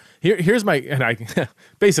whatever. But here's my, and I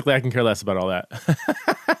basically I can care less about all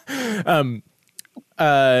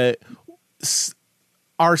that.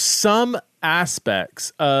 Are some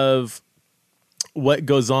aspects of what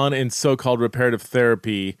goes on in so-called reparative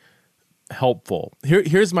therapy helpful?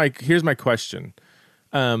 Here's my question.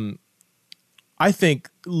 I think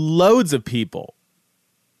loads of people,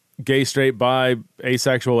 gay, straight, bi,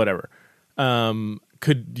 asexual, whatever,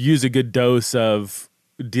 could use a good dose of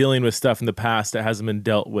dealing with stuff in the past that hasn't been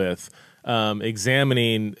dealt with.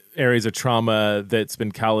 Examining areas of trauma that's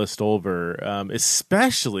been calloused over,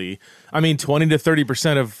 especially, 20 to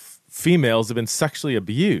 30% of females have been sexually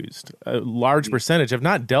abused. A large percentage have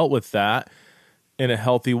not dealt with that in a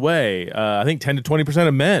healthy way. I think 10 to 20%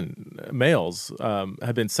 of males,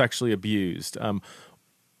 have been sexually abused.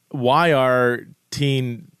 Why are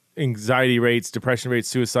teen anxiety rates, depression rates,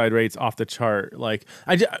 suicide rates off the chart?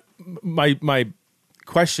 My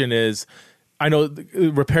question is, I know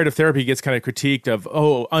reparative therapy gets kind of critiqued of,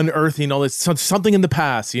 unearthing all this, something in the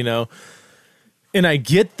past, and I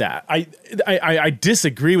get that. I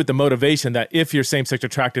disagree with the motivation that if you're same-sex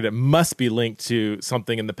attracted, it must be linked to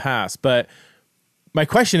something in the past. But my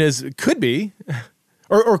question is, could be,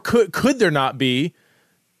 or could there not be?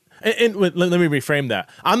 And let me reframe that.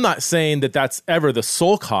 I'm not saying that that's ever the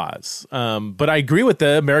sole cause, but I agree with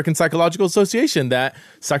the American Psychological Association that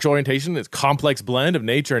sexual orientation is a complex blend of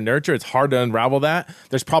nature and nurture. It's hard to unravel that.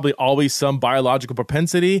 There's probably always some biological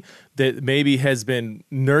propensity that maybe has been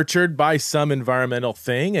nurtured by some environmental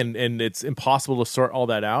thing, and it's impossible to sort all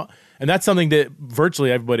that out. And that's something that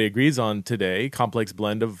virtually everybody agrees on today, complex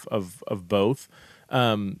blend of both.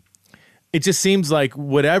 It just seems like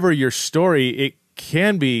whatever your story, it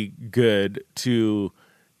can be good to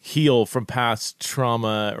heal from past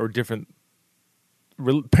trauma or different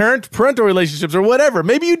parental relationships or whatever.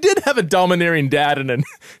 Maybe you did have a domineering dad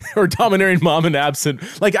or domineering mom and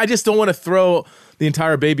absent. Like, I just don't want to throw the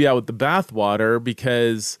entire baby out with the bathwater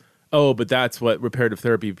because, but that's what reparative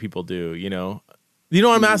therapy people do, You know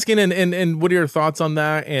what I'm asking? And what are your thoughts on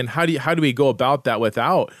that? And how do we go about that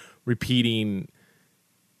without repeating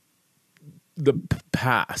the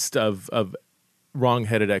past of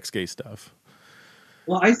wrong-headed ex-gay stuff?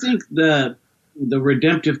 Well, I think the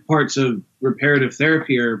redemptive parts of reparative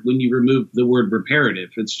therapy are when you remove the word reparative.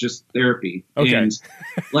 It's just therapy. Okay. And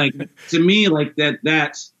to me,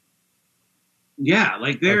 there's,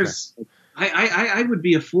 I would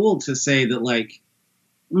be a fool to say that,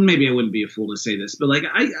 maybe I wouldn't be a fool to say this, but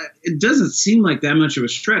it doesn't seem like that much of a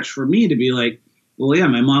stretch for me to be like, well, yeah,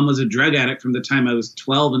 my mom was a drug addict from the time I was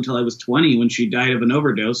 12 until I was 20 when she died of an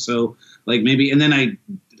overdose. So like maybe, and then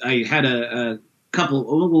I had a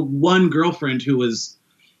couple, one girlfriend who was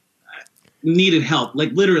needed help,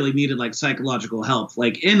 like literally needed like psychological help,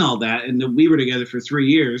 like in all that. And we were together for 3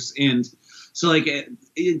 years. And so like,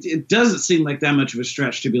 it doesn't seem like that much of a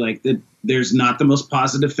stretch to be like that. There's not the most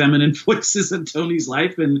positive feminine voices in Tony's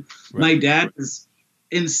life. And my dad is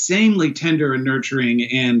insanely tender and nurturing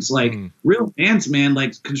and like real man's man,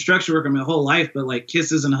 like construction worker my whole life, but like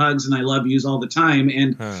kisses and hugs and I love yous all the time.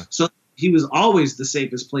 And so he was always the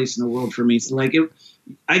safest place in the world for me. So like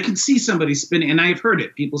I could see somebody spinning, and I've heard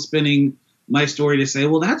it, people spinning my story to say,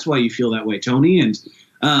 well, that's why you feel that way, Tony.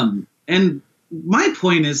 And my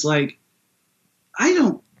point is like, I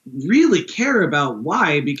don't really care about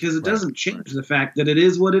why, because it doesn't change the fact that it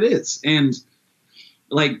is what it is. And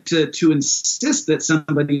like to insist that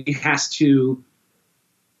somebody has to,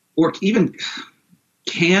 or even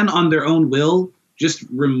can on their own will, just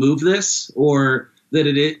remove this, or that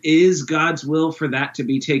it is God's will for that to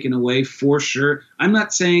be taken away, for sure. I'm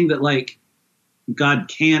not saying that like God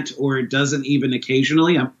can't or doesn't even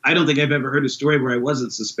occasionally. I don't think I've ever heard a story where I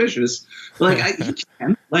wasn't suspicious. But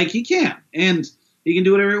like he can, and he can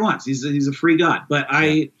do whatever he wants. He's a free God. But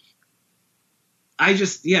I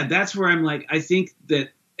just, that's where I'm like, I think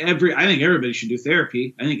everybody should do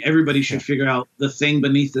therapy. I think everybody should figure out the thing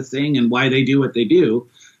beneath the thing and why they do what they do.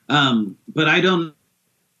 But I don't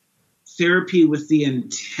therapy with the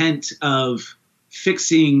intent of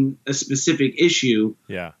fixing a specific issue.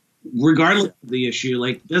 Yeah. Regardless of the issue,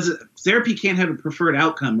 like therapy can't have a preferred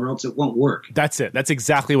outcome or else it won't work. That's it. That's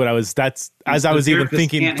exactly what I was even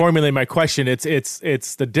thinking, formulating my question. It's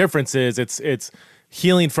the difference is it's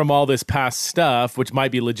healing from all this past stuff, which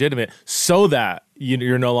might be legitimate, so that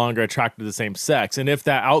you're no longer attracted to the same sex. And if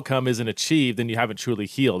that outcome isn't achieved, then you haven't truly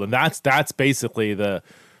healed. And that's basically the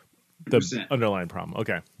 100%. Underlying problem.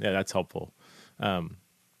 Okay. Yeah, that's helpful.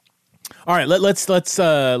 All right,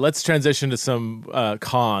 let's transition to some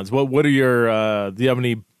cons. What are your do you have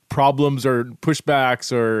any problems or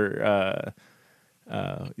pushbacks or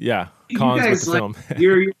cons with the film?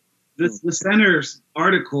 The center's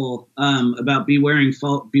article about beware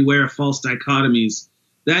of false dichotomies.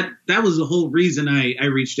 That was the whole reason I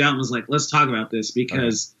reached out and was like, let's talk about this,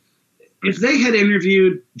 because if they had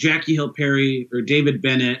interviewed Jackie Hill Perry or David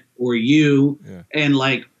Bennett or you and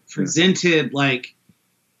like presented like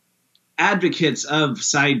advocates of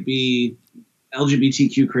side B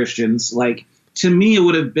LGBTQ Christians, like to me it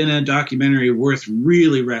would have been a documentary worth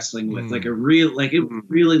really wrestling with, like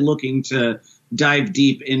really looking to dive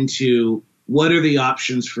deep into what are the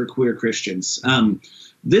options for queer Christians.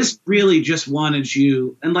 This really just wanted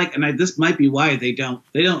you, this might be why they don't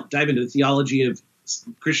dive into the theology of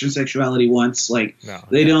Christian sexuality once.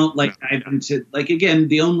 They don't dive into, again,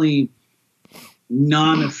 the only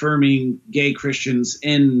non-affirming gay Christians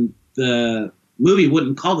in the movie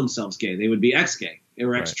wouldn't call themselves gay. They would be ex-gay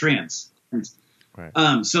or ex-trans.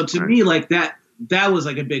 Right. So to me, that was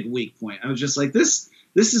like a big weak point. I was just like, this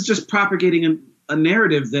is just propagating a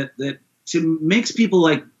narrative that makes people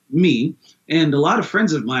like me and a lot of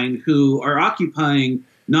friends of mine who are occupying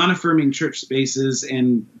non-affirming church spaces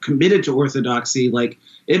and committed to orthodoxy, like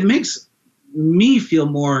it makes me feel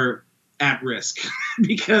more at risk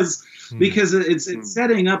because it's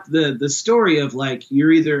setting up the story of like,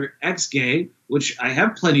 you're either ex-gay, which I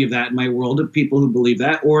have plenty of that in my world of people who believe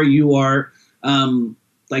that, or you are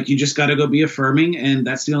you just got to go be affirming, and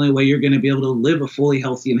that's the only way you're going to be able to live a fully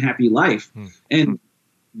healthy and happy life. And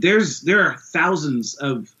there are thousands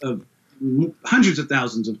of hundreds of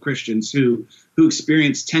thousands of Christians who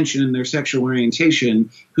experience tension in their sexual orientation,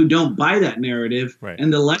 who don't buy that narrative. Right.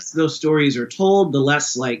 And the less those stories are told,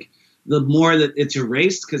 the more that it's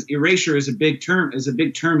erased, because erasure is a big term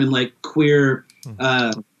in like queer,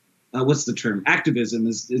 what's the term? Activism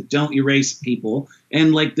is don't erase people.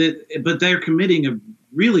 And but they're committing a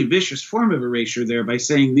really vicious form of erasure there by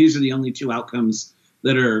saying these are the only two outcomes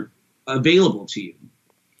that are available to you.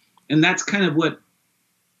 And that's kind of what,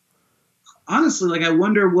 honestly, I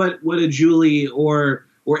wonder what a Julie or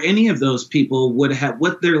any of those people would have,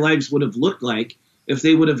 what their lives would have looked like if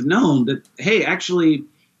they would have known that, hey, actually,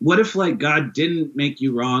 what if God didn't make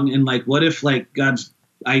you wrong? And what if God's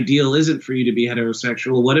ideal isn't for you to be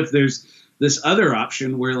heterosexual? What if there's this other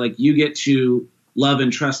option where you get to love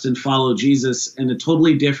and trust and follow Jesus in a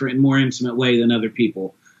totally different and more intimate way than other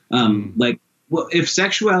people? If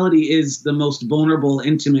sexuality is the most vulnerable,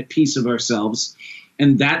 intimate piece of ourselves,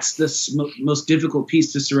 and that's the most difficult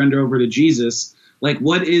piece to surrender over to Jesus,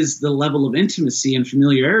 what is the level of intimacy and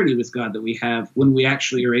familiarity with God that we have when we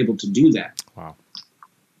actually are able to do that? Wow.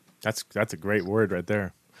 That's a great word right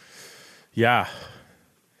there. Yeah.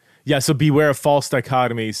 Yeah, so beware of false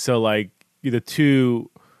dichotomies. So like the two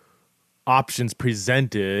options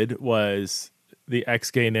presented was the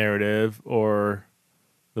ex-gay narrative or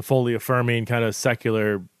the fully affirming kind of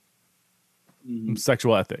secular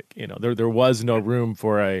sexual ethic. There was no room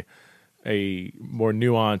for a more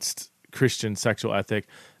nuanced Christian sexual ethic.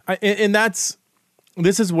 And this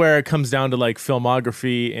is where it comes down to like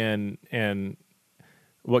filmography and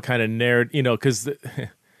what kind of narrative, because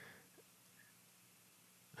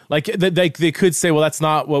like they could say, well, that's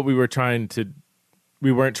not what we weren't trying to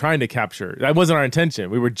capture. That wasn't our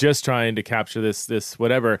intention. We were just trying to capture this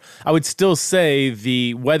whatever. I would still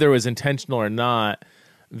say whether it was intentional or not,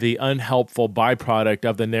 the unhelpful byproduct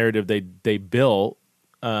of the narrative they built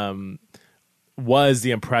was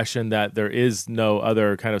the impression that there is no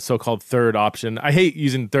other kind of so-called third option. I hate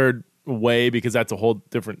using third way because that's a whole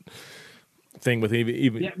different thing with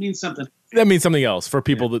even it means something. That means something else for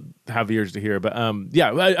people that have ears to hear. But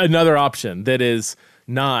another option that is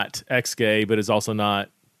not ex-gay, but is also not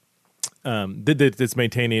that's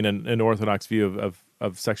maintaining an orthodox view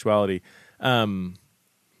of sexuality. I've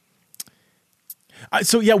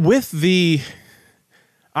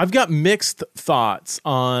got mixed thoughts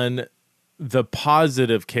on the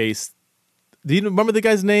positive case. Do you remember the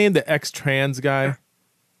guy's name? The ex-trans guy?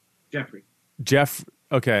 Jeffrey.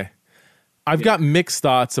 Okay. I've got mixed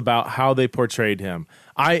thoughts about how they portrayed him.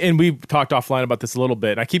 And we've talked offline about this a little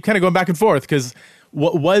bit. I keep kind of going back and forth because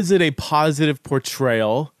was it a positive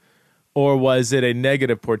portrayal or was it a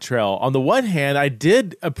negative portrayal? On the one hand, I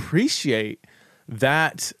did appreciate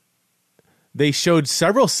that they showed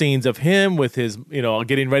several scenes of him with his,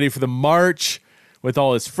 getting ready for the march with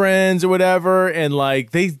all his friends or whatever, and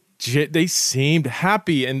like they seemed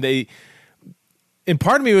happy, and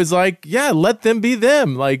part of me was like, yeah, let them be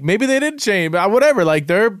them. Like maybe they did change, but whatever. Like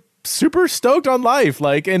they're super stoked on life.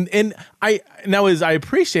 Like and I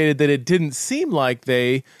appreciated that it didn't seem like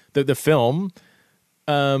the film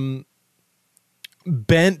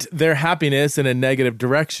bent their happiness in a negative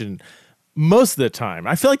direction. Most of the time,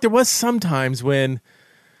 I feel like there was some times when,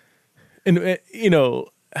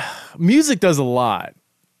 music does a lot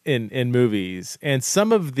in movies, and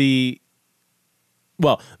some of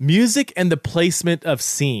music and the placement of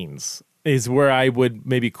scenes is where I would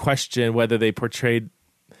maybe question whether they portrayed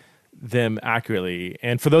them accurately.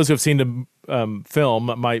 And for those who have seen the film,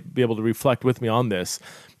 might be able to reflect with me on this.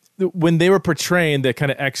 When they were portraying the kind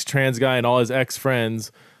of ex-trans guy and all his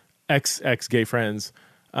ex-friends, ex-gay friends,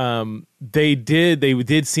 they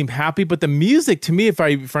did seem happy, but the music to me, if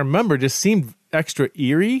I remember, just seemed extra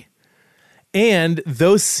eerie. And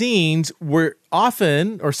those scenes were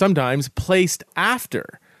often or sometimes placed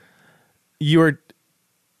after you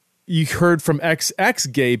heard from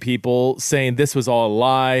ex-gay people saying this was all a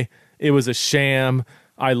lie. It was a sham.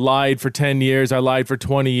 I lied for 10 years. I lied for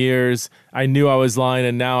 20 years. I knew I was lying,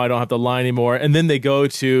 and now I don't have to lie anymore. And then they go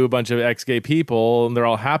to a bunch of ex-gay people, and they're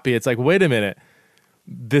all happy. It's like, wait a minute.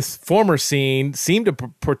 This former scene seemed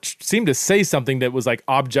to say something that was like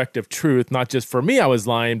objective truth, not just for me I was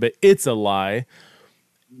lying, but it's a lie.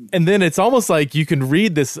 And then it's almost like you can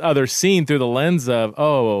read this other scene through the lens of,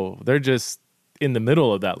 oh, they're just in the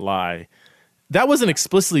middle of that lie. That wasn't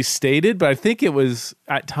explicitly stated, but I think it was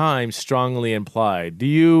at times strongly implied. Do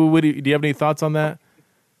you have any thoughts on that?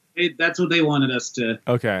 That's what they wanted us to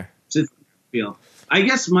to feel. I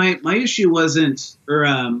guess my issue wasn't, or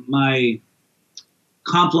my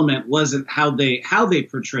compliment wasn't how they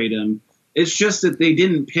portrayed him. It's just that they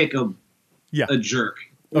didn't pick a jerk.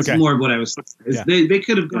 It's more of what I was saying. They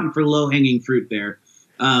could have gone for low hanging fruit there,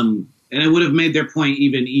 and it would have made their point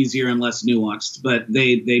even easier and less nuanced. But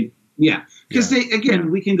because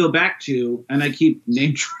we can go back to, and I keep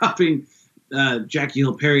name dropping Jackie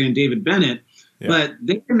Hill Perry and David Bennett, but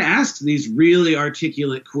they didn't ask these really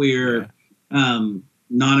articulate queer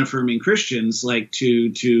non-affirming Christians like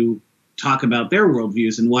to talk about their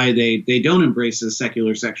worldviews and why they don't embrace a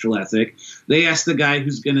secular sexual ethic. They ask the guy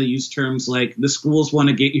who's going to use terms like the schools want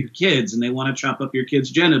to get your kids and they want to chop up your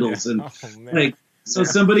kids' genitals and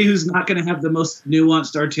somebody who's not going to have the most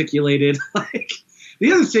nuanced, articulated. Like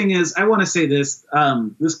the other thing is, I want to say this.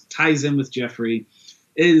 This ties in with Jeffrey.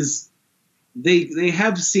 Is they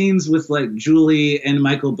have scenes with like Julie and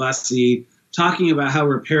Michael Bussey talking about how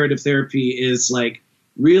reparative therapy is like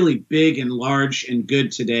really big and large and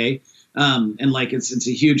good today. And like it's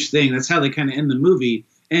a huge thing. That's how they kind of end the movie.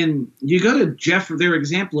 And you go to their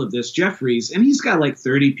example of this, Jeffries, and he's got like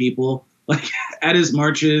 30 people like at his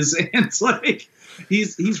marches, and it's like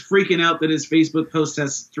he's freaking out that his Facebook post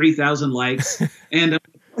has 3,000 likes. And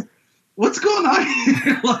what's going on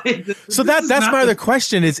here? So that's my other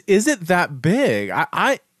question is it that big?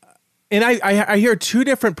 I hear two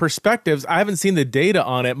different perspectives. I haven't seen the data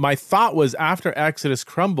on it. My thought was after Exodus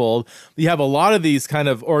crumbled, you have a lot of these kind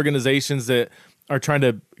of organizations that are trying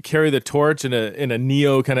to carry the torch in a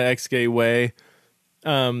neo kind of ex-gay way.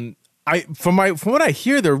 From what I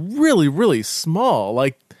hear, they're really, really small.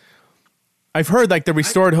 Like I've heard like the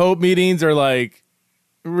Restored Hope meetings are like,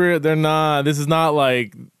 they're not, this is not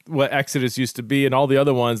like what Exodus used to be and all the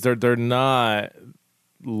other ones. They're not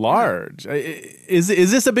large. Is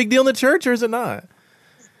this a big deal in the church or is it not?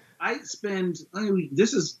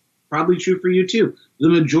 This is probably true for you too. The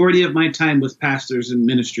majority of my time with pastors and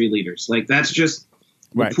ministry leaders. Like that's just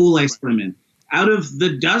the pool I swim in. Out of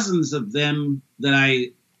the dozens of them that I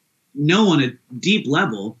know on a deep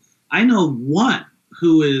level, I know one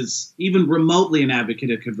who is even remotely an advocate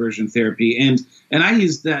of conversion therapy. And I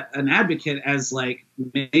use an advocate as like,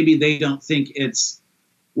 maybe they don't think it's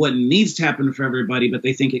what needs to happen for everybody, but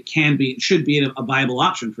they think it should be a Bible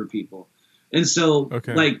option for people. And so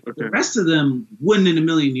the rest of them wouldn't in a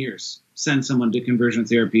million years send someone to conversion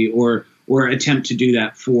therapy or attempt to do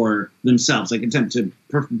that for themselves, like attempt to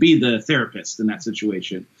be the therapist in that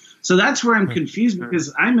situation. So that's where I'm confused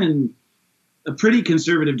because I'm in a pretty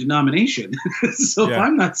conservative denomination. So if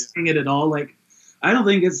I'm not seeing it at all, like, I don't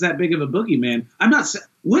think it's that big of a boogeyman.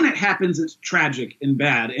 When it happens, it's tragic and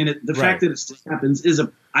bad. And the fact that it still happens is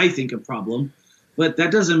I think a problem, but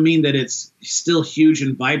that doesn't mean that it's still huge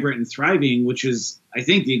and vibrant and thriving, which is, I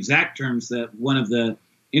think, the exact terms that one of the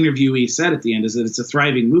interviewees said at the end, is that it's a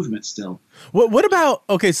thriving movement still. What about,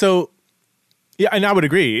 so yeah, and I would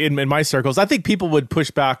agree in my circles. I think people would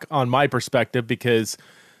push back on my perspective because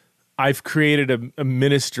I've created a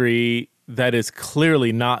ministry that is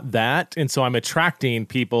clearly not that, and so I'm attracting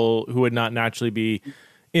people who would not naturally be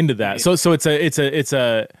into that. So it's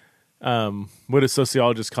a what do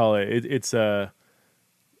sociologists call it? It's not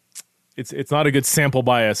a good sample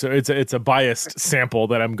bias, or it's a biased sample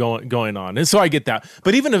that I'm going on, and so I get that.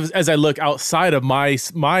 But even as I look outside of my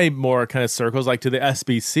more kind of circles, like to the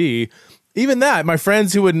SBC, even that, my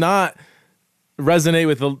friends who would not resonate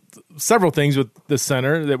with several things with the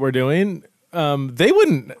center that we're doing, they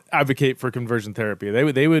wouldn't advocate for conversion therapy.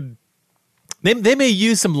 They may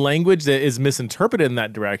use some language that is misinterpreted in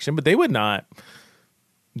that direction, but they would not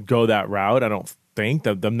go that route. I don't think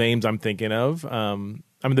the names I'm thinking of. I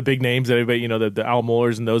mean, the big names that everybody, the Al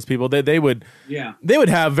Mullers and those people, they would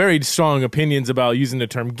have very strong opinions about using the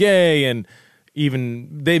term gay, and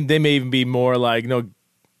even they may even be more like,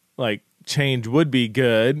 like change would be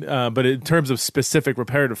good, but in terms of specific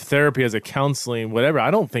reparative therapy as a counseling, whatever,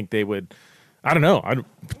 I don't think they would. I don't know.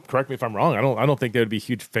 Correct me if I'm wrong. I don't think they would be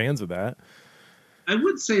huge fans of that. I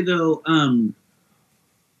would say though,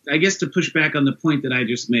 I guess to push back on the point that I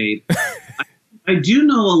just made, I do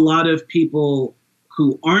know a lot of people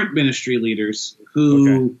who aren't ministry leaders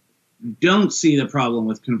who don't see the problem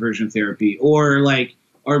with conversion therapy, or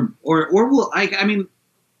will,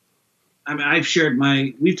 I've shared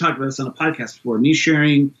we've talked about this on a podcast before. Me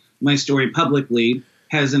sharing my story publicly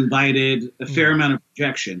has invited a fair amount of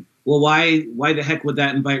rejection. Well, why the heck would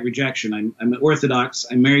that invite rejection? I'm Orthodox.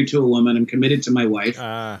 I'm married to a woman. I'm committed to my wife.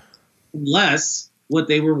 Unless what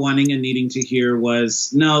they were wanting and needing to hear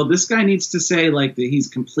was, no, this guy needs to say like that he's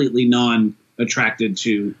completely non-attracted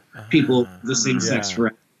to people the same sex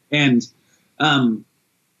forever. And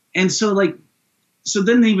so like, so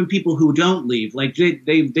then even people who don't leave, like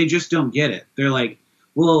they just don't get it. They're like,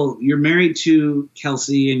 well, you're married to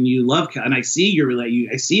Kelsey and you love, and I see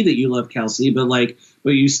I see that you love Kelsey, but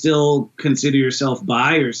you still consider yourself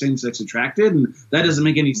bi or same-sex attracted, and that doesn't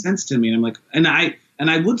make any sense to me. And I'm like, and I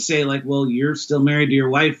would say like, well, you're still married to your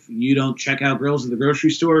wife. You don't check out girls at the grocery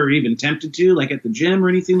store or even tempted to, like at the gym or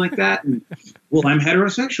anything like that. And well, I'm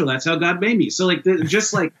heterosexual. That's how God made me. So like,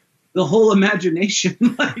 just like the whole imagination,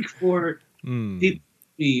 like for people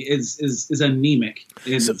is anemic.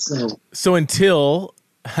 So until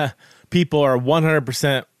people are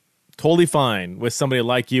 100% totally fine with somebody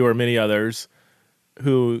like you or many others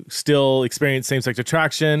who still experience same-sex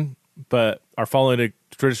attraction but are following a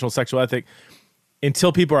traditional sexual ethic,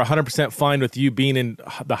 until people are 100% fine with you being in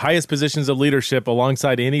the highest positions of leadership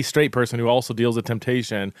alongside any straight person who also deals with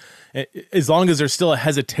temptation, as long as there's still a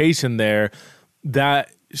hesitation there,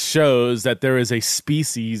 that shows that there is a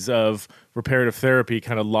species of reparative therapy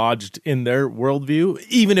kind of lodged in their worldview.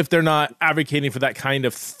 Even if they're not advocating for that kind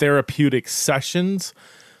of therapeutic sessions,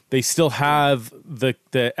 they still have the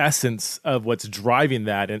essence of what's driving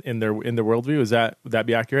that in their worldview. Would that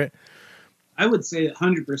be accurate? I would say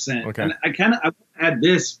 100%. Okay. And I add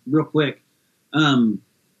this real quick. Conversion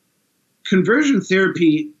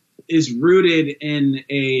therapy is rooted in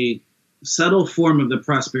a subtle form of the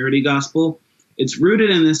prosperity gospel. It's rooted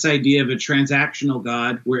in this idea of a transactional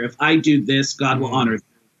God, where if I do this, God will honor that,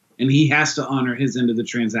 and he has to honor his end of the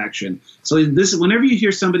transaction. So this, whenever you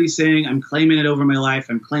hear somebody saying, I'm claiming it over my life,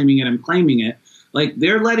 I'm claiming it, like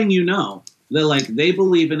they're letting you know that like they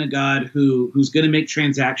believe in a God who's going to make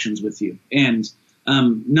transactions with you, and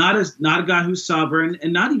not a God who's sovereign,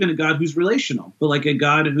 and not even a God who's relational, but like a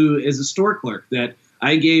God who is a store clerk, that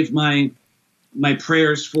I gave my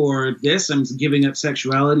prayers for this, I'm giving up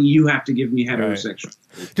sexuality, you have to give me heterosexual.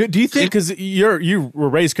 Right. Do you think, because you were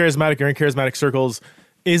raised charismatic, you're in charismatic circles,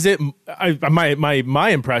 is it, my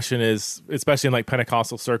impression is, especially in like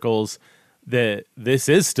Pentecostal circles, that this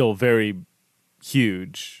is still very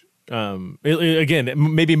huge. Again,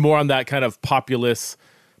 maybe more on that kind of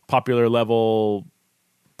popular level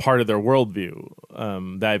part of their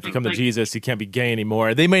worldview, that if you come to Jesus, you can't be gay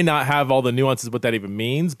anymore. They may not have all the nuances of what that even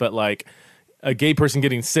means, but like a gay person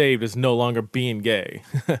getting saved is no longer being gay.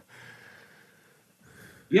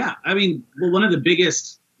 Yeah, I mean, well, one of the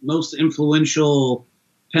biggest, most influential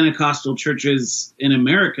Pentecostal churches in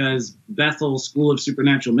America is Bethel School of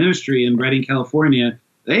Supernatural Ministry in Redding, California.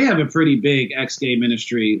 They have a pretty big ex-gay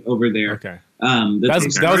ministry over there. Okay. That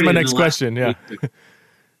was my next question. Yeah.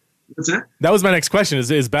 What's that? That was my next question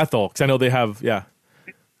is Bethel, because I know they have, yeah.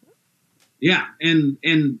 Yeah, and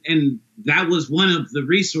that was one of the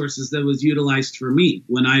resources that was utilized for me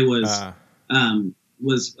when I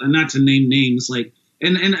was not to name names, like,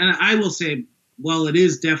 and I will say, while it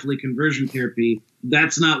is definitely conversion therapy,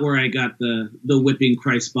 that's not where I got the whipping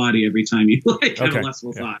Christ's body every time you like have a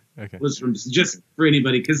lustful thought. Okay. Was from just for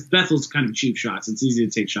anybody, because Bethel's kind of cheap shots. It's easy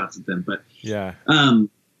to take shots at them, but yeah.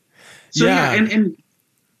 So yeah, and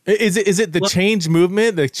is it the change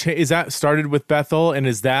movement? Is that started with Bethel, and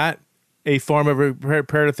is that a form of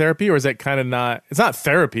reparative therapy, or is that kind of not? It's not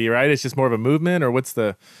therapy, right? It's just more of a movement, or what's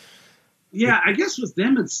the? Yeah, I guess with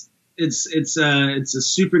them, it's a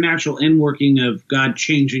supernatural inworking of God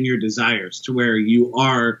changing your desires to where you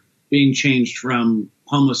are being changed from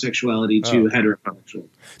homosexuality to heterosexual.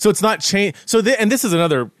 So it's not change. And this is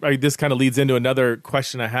another. This kind of leads into another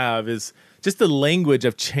question I have is just the language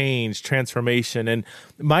of change, transformation, and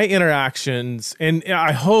my interactions. And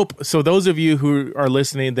I hope so. Those of you who are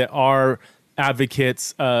listening that are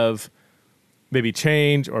advocates of maybe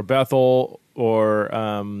change or Bethel or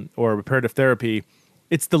reparative therapy.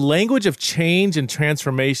 It's the language of change and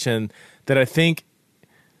transformation that I think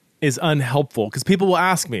is unhelpful, because people will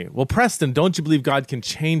ask me, "Well, Preston, don't you believe God can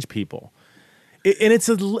change people?" And it's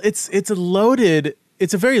a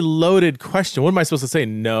very loaded question. What am I supposed to say?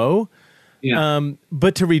 No. Yeah.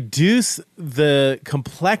 But to reduce the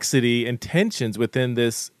complexity and tensions within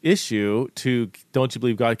this issue to "Don't you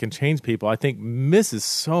believe God can change people?" I think misses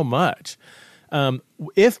so much.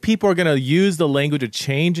 If people are going to use the language of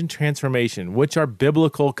change and transformation, which are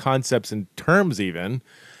biblical concepts and terms even,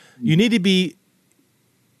 you need to be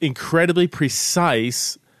incredibly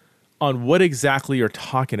precise on what exactly you're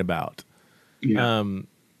talking about. Yeah.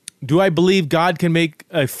 Do I believe God can make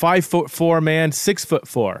a 5'4" man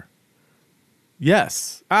 6'4"?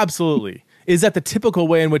 Yes, absolutely. Is that the typical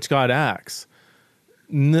way in which God acts?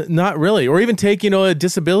 Not really. Or even take, a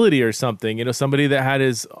disability or something, somebody that had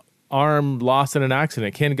his arm lost in an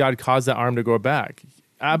accident. Can God cause that arm to grow back?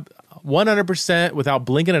 100% without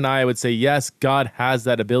blinking an eye, I would say, yes, God has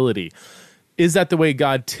that ability. Is that the way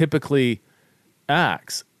God typically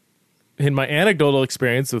acts? In my anecdotal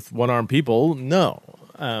experience with one-armed people, no.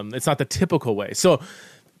 It's not the typical way. So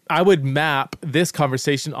I would map this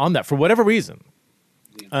conversation on that for whatever reason.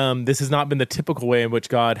 This has not been the typical way in which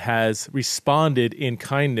God has responded in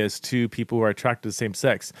kindness to people who are attracted to the same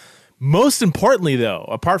sex. Most importantly, though,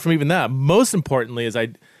 apart from even that, is I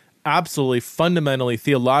absolutely, fundamentally,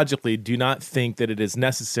 theologically do not think that it is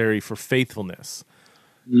necessary for faithfulness.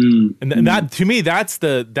 And that, to me,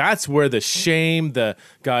 that's where the shame, the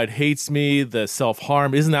God hates me, the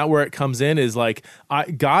self-harm, isn't that where it comes in? Is like,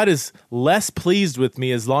 God is less pleased with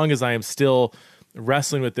me as long as I am still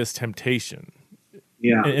wrestling with this temptation.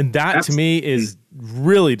 Yeah, and that to me is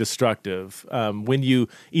really destructive when you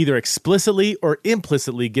either explicitly or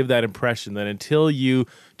implicitly give that impression that until you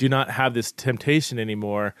do not have this temptation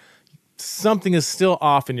anymore, something is still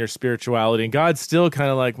off in your spirituality, and God's still kind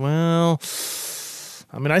of like, well,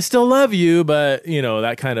 I mean, I still love you, but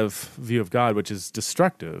that kind of view of God, which is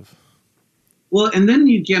destructive. Well, and then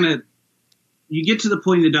you get to the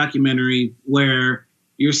point in the documentary where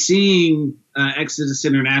you're seeing Exodus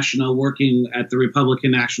International working at the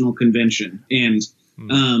Republican National Convention, and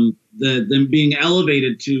them being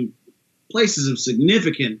elevated to places of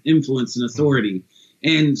significant influence and authority.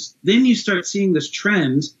 And then you start seeing this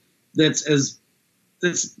trend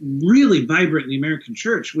that's really vibrant in the American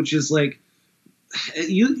church, which is like,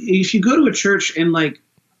 if you go to a church and like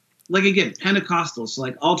again, Pentecostals, so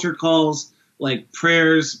like altar calls, like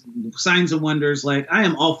prayers, signs and wonders, like I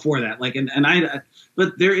am all for that. Like,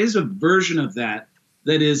 but there is a version of that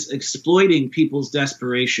is exploiting people's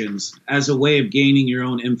desperations as a way of gaining your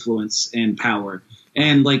own influence and power.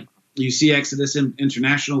 And like you see Exodus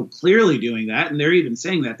International clearly doing that. And they're even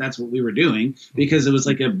saying that that's what we were doing because it was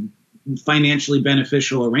like a financially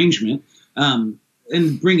beneficial arrangement.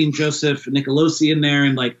 And bringing Joseph Nicolosi in there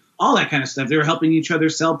and like all that kind of stuff. They were helping each other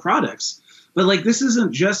sell products. But like this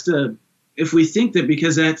isn't just if we think that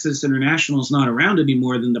because Exodus International is not around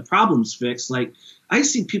anymore, then the problem's fixed. Like I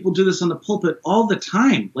see people do this on the pulpit all the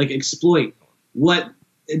time, like exploit what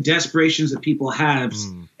desperations that people have.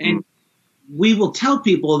 And we will tell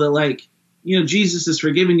people that like, Jesus has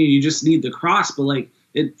forgiven you. You just need the cross. But like,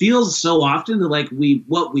 it feels so often that like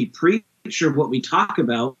what we preach or what we talk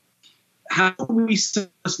about, how are we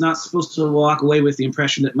not supposed to walk away with the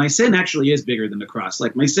impression that my sin actually is bigger than the cross?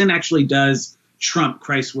 Like my sin actually does trump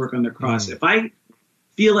Christ's work on the cross. If I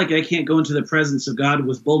feel like I can't go into the presence of God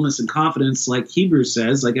with boldness and confidence, like Hebrews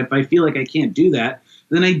says, like if I feel like I can't do that,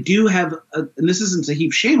 then I do have, and this isn't to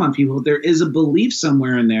heap shame on people, there is a belief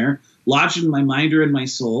somewhere in there, lodged in my mind or in my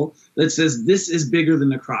soul, that says this is bigger than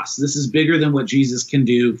the cross. This is bigger than what Jesus can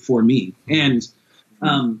do for me. And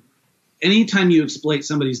anytime you exploit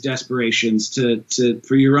somebody's desperations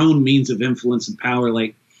for your own means of influence and power,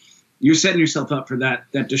 like you're setting yourself up for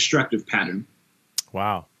that destructive pattern.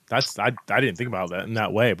 Wow. I didn't think about that in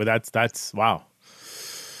that way, but that's wow.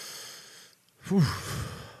 Whew.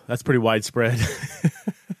 That's pretty widespread.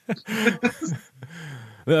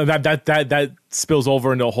 that spills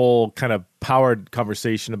over into a whole kind of powered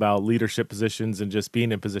conversation about leadership positions and just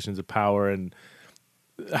being in positions of power and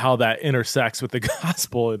how that intersects with the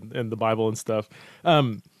gospel and the Bible and stuff.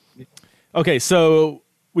 Okay, so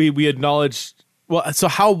we acknowledged. Well, so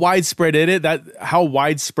how widespread is it? How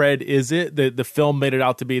widespread is it? The film made it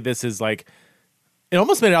out to be. This is like, it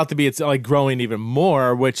almost made it out to be. It's like growing even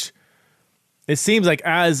more, which it seems like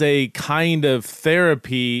as a kind of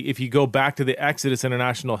therapy. If you go back to the Exodus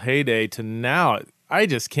International heyday to now, I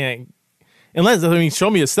just can't. Unless show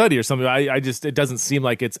me a study or something. It doesn't seem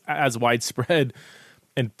like it's as widespread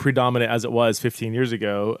and predominant as it was 15 years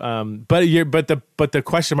ago. But the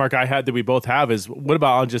question mark I had that we both have is, what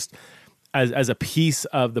about just as a piece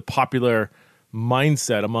of the popular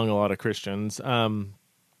mindset among a lot of Christians? Going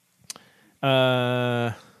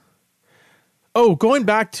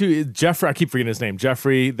back to Jeffrey, I keep forgetting his name,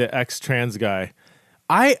 Jeffrey, the ex-trans guy.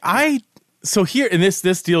 So here, and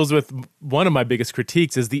this deals with one of my biggest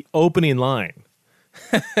critiques is the opening line.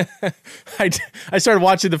 I started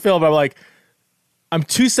watching the film. I'm like, I'm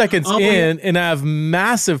 2 seconds in, and I have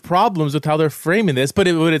massive problems with how they're framing this. But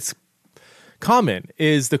what it's common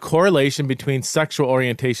is the correlation between sexual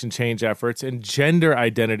orientation change efforts and gender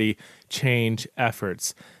identity change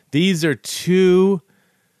efforts. These are two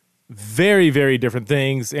very, very different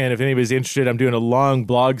things. And if anybody's interested, I'm doing a long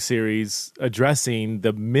blog series addressing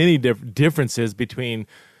the many differences between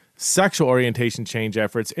sexual orientation change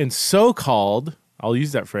efforts and so-called, I'll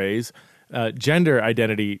use that phrase, gender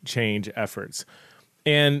identity change efforts.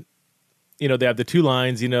 And, they have the two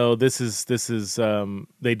lines, this is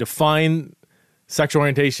they define sexual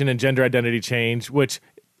orientation and gender identity change, which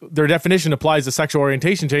their definition applies to sexual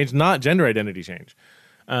orientation change, not gender identity change.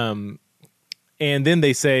 And then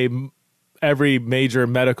they say every major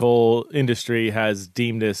medical industry has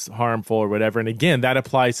deemed this harmful or whatever. And again, that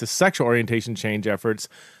applies to sexual orientation change efforts,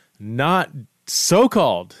 not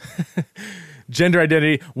so-called gender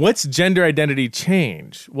identity. What's gender identity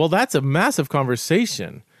change? Well, that's a massive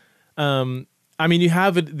conversation. You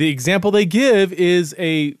have the example they give is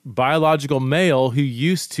a biological male who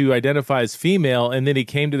used to identify as female, and then he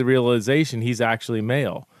came to the realization he's actually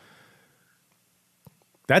male.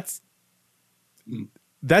 That's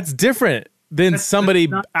different than somebody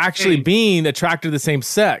actually being attracted to the same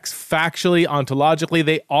sex. Factually, ontologically,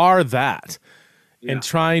 they are that. Yeah. And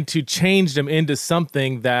trying to change them into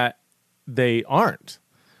something that they aren't.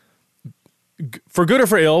 For good or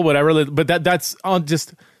for ill, whatever, but that's on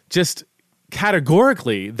just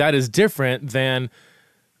categorically, that is different than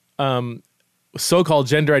so-called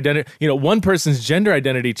gender identity. One person's gender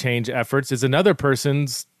identity change efforts is another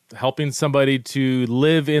person's helping somebody to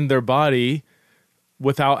live in their body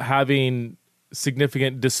without having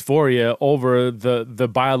significant dysphoria over the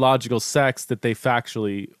biological sex that they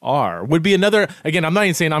factually are. Would be another, again, I'm not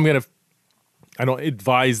even saying I don't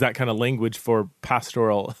advise that kind of language for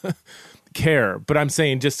pastoral care, but I'm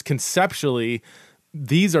saying just conceptually,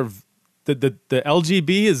 these are the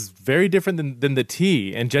LGB is very different than the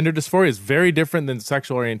T, and gender dysphoria is very different than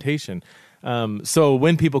sexual orientation. So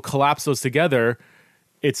when people collapse those together,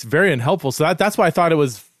 it's very unhelpful. So that's why I thought it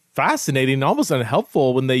was fascinating and almost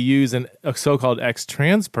unhelpful when they use a so-called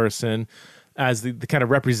ex-trans person as the kind of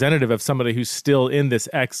representative of somebody who's still in this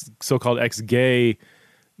so-called ex-gay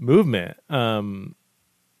movement. No,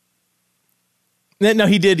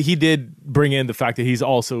 he did bring in the fact that he's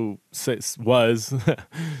also was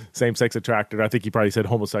same-sex attracted. I think he probably said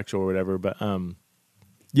homosexual or whatever. But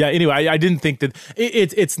yeah. Anyway, I didn't think that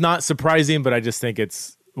it's not surprising, but I just think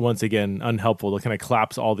it's once again unhelpful to kind of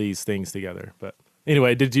collapse all these things together. But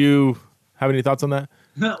anyway, did you have any thoughts on that?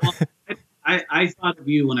 Well, I thought of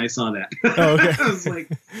you when I saw that. Oh, okay. I was like,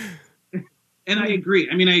 and I agree.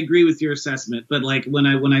 I mean, I agree with your assessment, but like when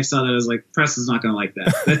I saw that, I was like, press is not going to like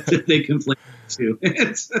that. They conflict too.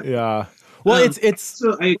 Yeah. Well, it's.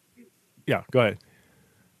 So yeah. Go ahead.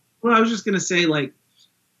 Well, I was just going to say, like,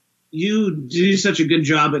 you do such a good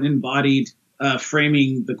job at embodied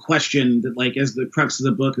framing the question that, like, as the crux of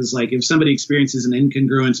the book is like, if somebody experiences an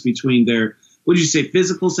incongruence between their, what did you say,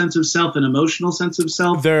 physical sense of self and emotional sense of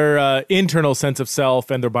self? Their internal sense of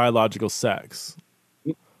self and their biological sex.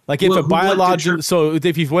 Like if so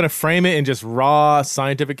if you want to frame it in just raw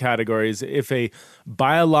scientific categories, if a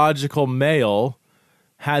biological male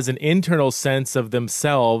has an internal sense of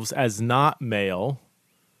themselves as not male,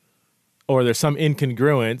 or there's some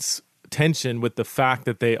incongruence, tension with the fact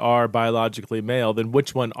that they are biologically male, then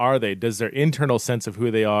which one are they? Does their internal sense of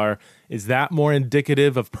who they are, is that more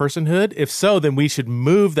indicative of personhood? If so, then we should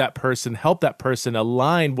move that person, help that person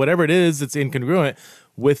align whatever it is that's incongruent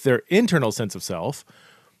with their internal sense of self.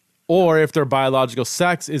 Or if their biological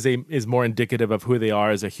sex is more indicative of who they are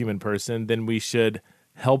as a human person, then we should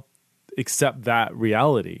help accept that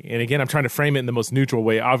reality. And again, I'm trying to frame it in the most neutral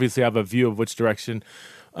way. Obviously, I have a view of which direction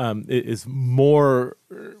is more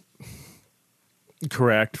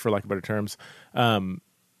correct, for lack of better terms. But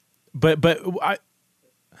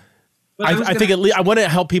I think at least I want to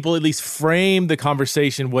help people at least frame the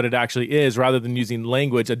conversation what it actually is, rather than using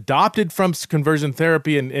language adopted from conversion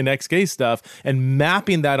therapy and ex-gay stuff and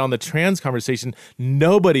mapping that on the trans conversation.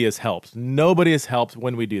 Nobody has helped. Nobody has helped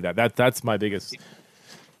when we do that. That's my biggest.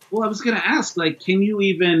 Well, I was going to ask, like, can you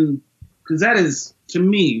even, because that is, to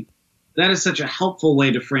me, that is such a helpful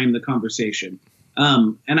way to frame the conversation.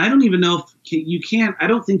 And I don't even know if you can, I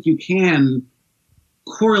don't think you can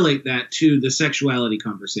correlate that to the sexuality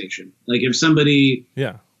conversation. Like if somebody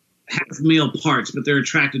has male parts, but they're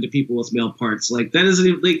attracted to people with male parts, like that isn't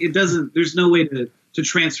even, like, it doesn't, there's no way to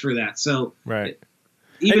transfer that. So right.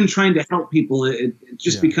 Even trying to help people, it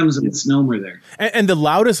just becomes a misnomer there. And the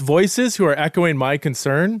loudest voices who are echoing my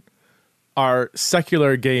concern are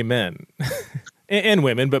secular gay men and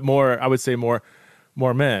women, but more, I would say more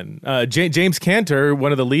men. James Cantor,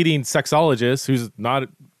 one of the leading sexologists, who's not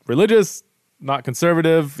religious, not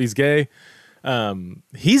conservative, he's gay.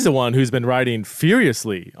 He's the one who's been writing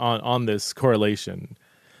furiously on this correlation,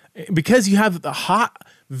 because you have the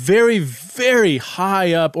very, very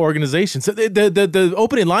high up organizations. So the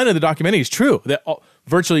opening line of the documentary is true, that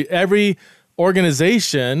virtually every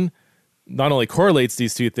organization not only correlates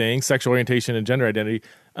these two things, sexual orientation and gender identity,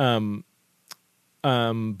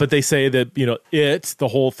 but they say that, the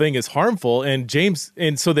whole thing is harmful. And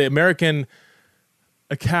so the American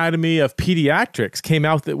Academy of Pediatrics came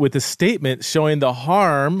out with a statement showing the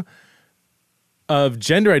harm of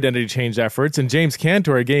gender identity change efforts. And James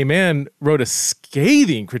Cantor, a gay man, wrote a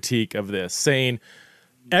scathing critique of this, saying,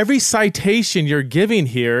 every citation you're giving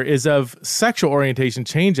here is of sexual orientation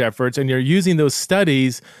change efforts, and you're using those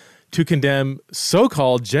studies to condemn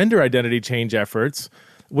so-called gender identity change efforts,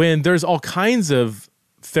 when there's all kinds of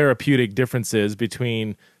therapeutic differences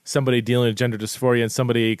between somebody dealing with gender dysphoria and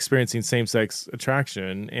somebody experiencing same-sex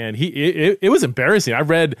attraction. And it was embarrassing. I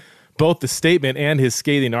read both the statement and his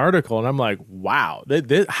scathing article, and I'm like, wow,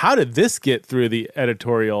 how did this get through the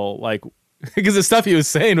editorial? Like, because the stuff he was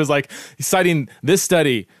saying was like, he's citing this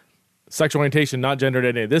study, sexual orientation, not gender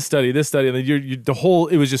identity, this study, and then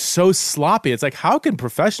it was just so sloppy. It's like, how can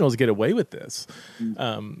professionals get away with this?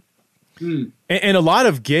 And a lot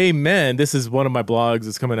of gay men, this is one of my blogs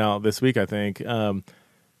that's coming out this week, I think,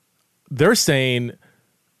 they're saying,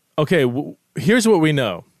 okay, here's what we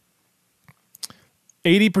know.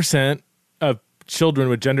 80% of children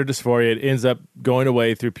with gender dysphoria ends up going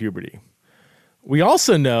away through puberty. We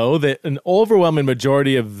also know that an overwhelming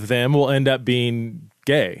majority of them will end up being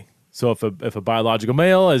gay. So if a biological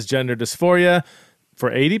male has gender dysphoria, for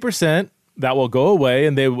 80%, that will go away,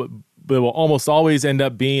 and they will almost always end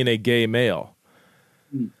up being a gay male.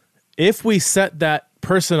 If we set that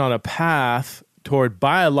person on a path toward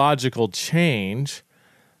biological change,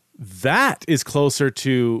 that is closer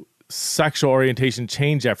to sexual orientation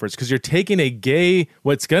change efforts, because you're taking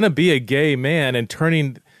what's going to be a gay man and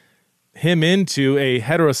turning him into a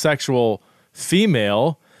heterosexual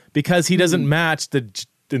female because he doesn't match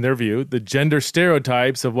in their view, the gender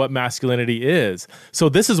stereotypes of what masculinity is. So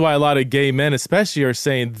this is why a lot of gay men especially are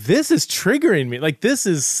saying, this is triggering me. Like,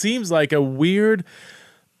 seems like a weird,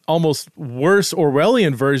 almost worse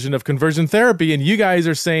Orwellian version of conversion therapy. And you guys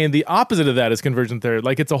are saying the opposite of that is conversion therapy.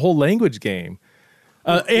 Like, it's a whole language game.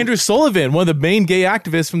 Andrew Sullivan, one of the main gay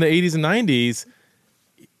activists from the 80s and 90s,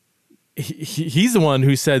 he's the one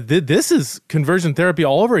who said that this is conversion therapy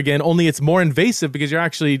all over again, only it's more invasive because you're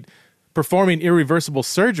actually performing irreversible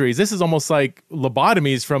surgeries. This is almost like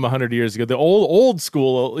lobotomies from 100 years ago, the old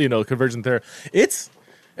school, conversion therapy.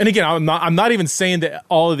 And again, I'm not even saying that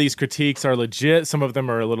all of these critiques are legit. Some of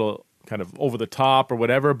them are a little kind of over the top or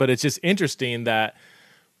whatever, but it's just interesting that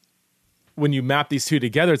when you map these two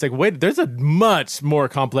together, it's like, wait, there's a much more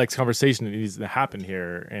complex conversation that needs to happen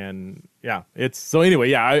here. And yeah,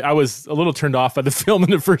 I was a little turned off by the film in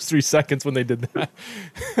the first 3 seconds when they did that.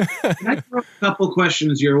 Can I throw a couple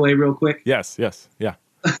questions your way real quick? Yes, yeah.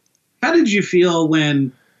 How did you feel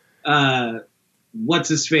when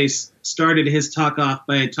what's-his-face started his talk off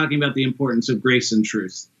by talking about the importance of grace and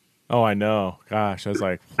truth? Oh, I know. Gosh, I was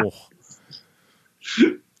like, oh.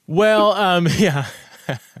 Well, yeah.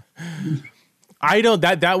 I don't.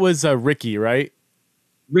 That was Ricky, right?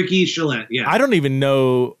 Ricky Chalette, yeah. I don't even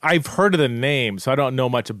know. I've heard of the name, so I don't know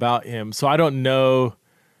much about him. So I don't know.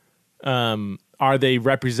 Are they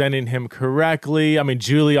representing him correctly? I mean,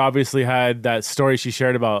 Julie obviously had that story she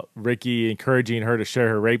shared about Ricky encouraging her to share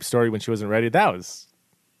her rape story when she wasn't ready. That was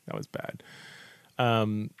bad.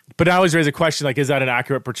 But I always raise a question like, is that an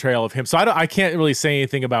accurate portrayal of him? So I can't really say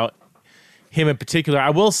anything about him in particular. I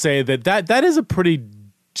will say that is a pretty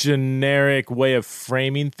generic way of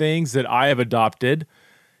framing things that I have adopted.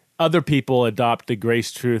 Other people adopt the grace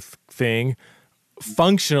truth thing.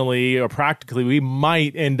 Functionally or practically, we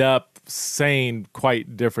might end up saying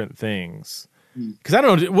quite different things. Because I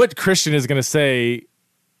don't know what Christian is going to say.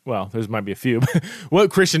 Well, there might be a few, but what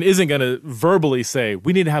Christian isn't going to verbally say,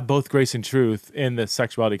 we need to have both grace and truth in the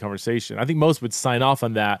sexuality conversation. I think most would sign off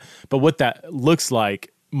on that, but what that looks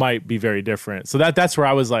like might be very different. So that's where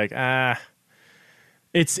I was like,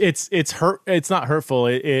 it's not hurtful.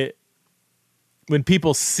 It when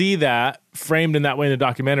people see that framed in that way in the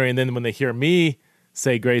documentary, and then when they hear me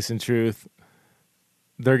say grace and truth,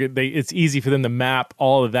 it's easy for them to map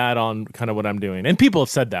all of that on kind of what I'm doing. And people have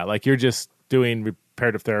said that, like, you're just doing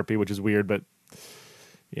reparative therapy, which is weird, but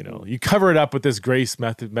you cover it up with this grace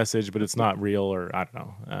message, but it's not real, or I don't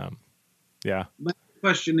know. Yeah. My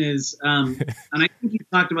question is, and I think you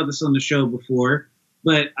talked about this on the show before,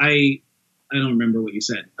 but I don't remember what you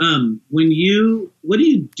said. What do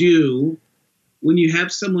you do when you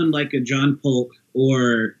have someone like a John Polk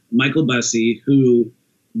or Michael Bussey who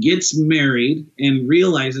gets married and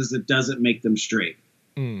realizes it doesn't make them straight?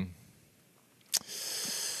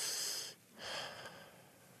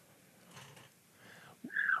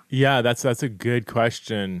 Yeah, that's a good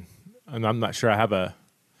question. And I'm not sure I have a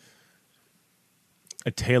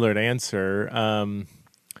tailored answer.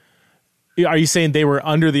 Are you saying they were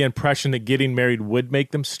under the impression that getting married would make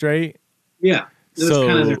them straight? Yeah.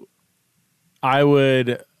 So I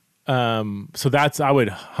would, I would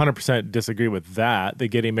 100% disagree with that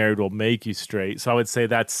getting married will make you straight. So I would say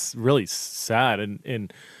that's really sad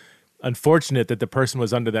and unfortunate that the person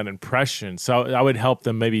was under that impression. So I would help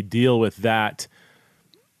them maybe deal with that.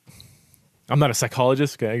 I'm not a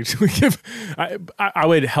psychologist. Okay, I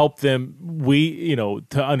would help them.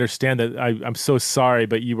 To understand that I'm so sorry,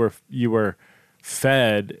 but you were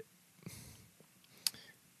fed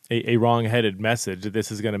a wrong-headed message that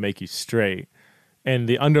this is going to make you straight, and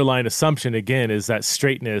the underlying assumption again is that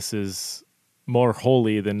straightness is more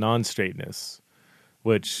holy than non-straightness.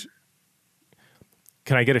 Which,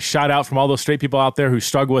 can I get a shout out from all those straight people out there who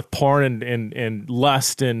struggle with porn and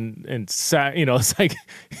lust and it's like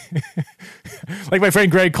like my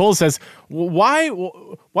friend Greg Cole says, why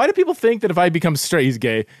do people think that if I become straight, he's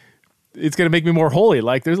gay, it's going to make me more holy?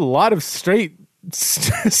 Like, there's a lot of straight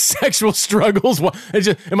sexual struggles.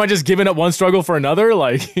 Am I just giving up one struggle for another?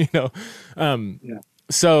 Like, yeah.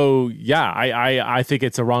 So yeah, I think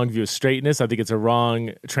it's a wrong view of straightness. I think it's a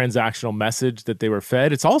wrong transactional message that they were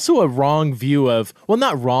fed. It's also a wrong view of, well,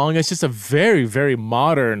 not wrong, it's just a very, very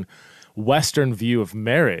modern Western view of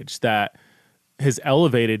marriage that has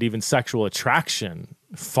elevated even sexual attraction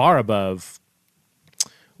far above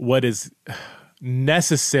what is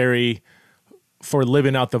necessary for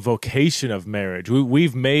living out the vocation of marriage.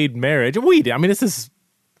 We've made marriage. I mean, this is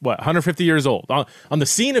what, 150 years old on the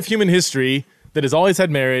scene of human history that has always had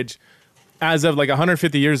marriage. As of like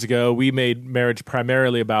 150 years ago, we made marriage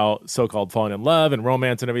primarily about so-called falling in love and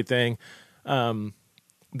romance and everything.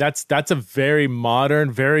 That's a very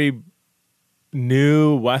modern, very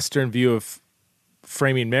new Western view of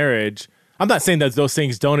framing marriage. I'm not saying that those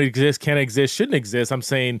things don't exist, can't exist, shouldn't exist. I'm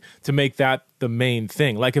saying to make that the main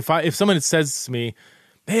thing. Like if someone says to me,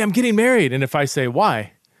 "Hey, I'm getting married," and if I say,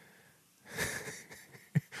 "Why?"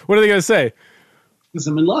 What are they going to say? Because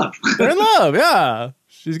I'm in love. They're in love, yeah.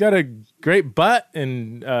 She's got a great butt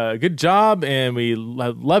and a good job, and we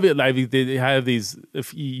love it. Like, they have these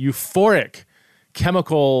euphoric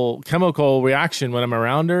chemical reaction when I'm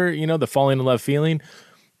around her, the falling in love feeling.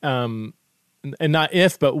 And not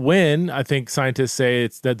if, but when. I think scientists say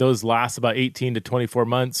it's that those last about 18 to 24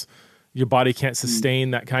 months. Your body can't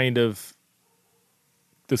sustain that kind of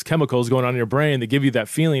those chemicals going on in your brain that give you that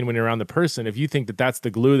feeling when you're around the person. If you think that that's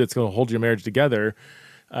the glue that's going to hold your marriage together,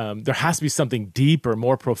 there has to be something deeper,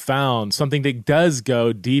 more profound, something that does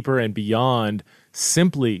go deeper and beyond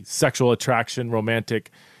simply sexual attraction,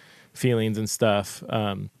 romantic feelings and stuff.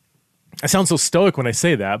 I sound so stoic when I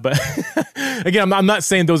say that, but again, I'm not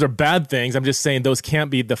saying those are bad things. I'm just saying those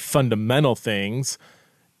can't be the fundamental things,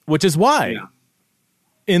 which is why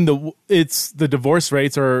the divorce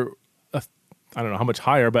rates are, I don't know how much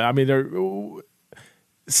higher, but I mean,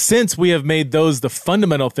 since we have made those the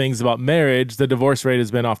fundamental things about marriage, the divorce rate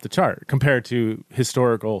has been off the chart compared to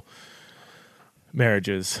historical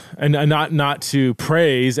marriages, and not to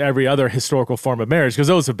praise every other historical form of marriage, because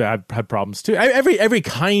those have had problems too. Every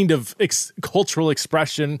kind of cultural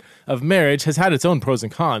expression of marriage has had its own pros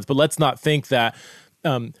and cons, but let's not think that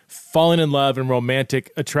falling in love and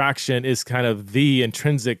romantic attraction is kind of the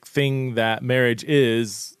intrinsic thing that marriage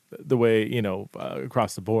is, the way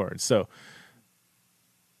across the board. So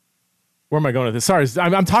where am I going with this? Sorry,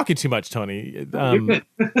 I'm talking too much, Tony.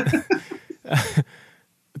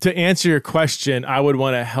 To answer your question, I would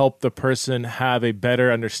want to help the person have a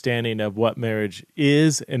better understanding of what marriage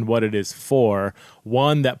is and what it is for.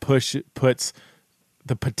 One that puts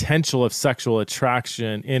the potential of sexual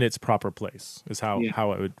attraction in its proper place is how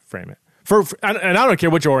I would frame it. And I don't care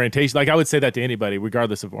what your orientation. Like, I would say that to anybody,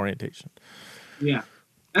 regardless of orientation. Yeah,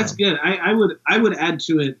 that's good. I would add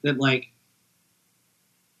to it that, like,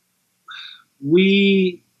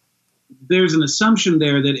 there's an assumption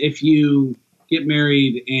there that if you get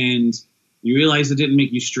married and you realize it didn't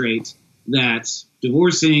make you straight, that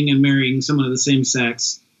divorcing and marrying someone of the same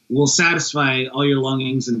sex will satisfy all your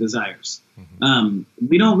longings and desires.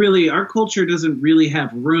 Mm-hmm. Our culture doesn't really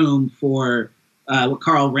have room for what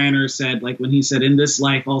Karl Rahner said, like when he said, "In this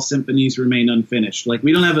life, all symphonies remain unfinished." Like,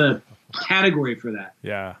 we don't have a category for that.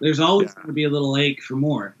 Yeah. There's always going to be a little ache for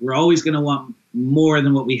more. We're always going to want more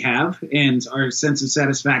than what we have, and our sense of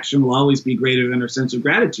satisfaction will always be greater than our sense of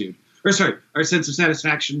gratitude. Our sense of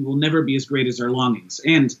satisfaction will never be as great as our longings.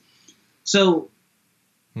 And so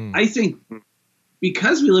I think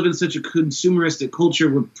because we live in such a consumeristic culture,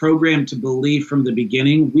 we're programmed to believe from the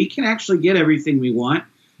beginning we can actually get everything we want,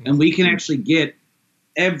 and we can actually get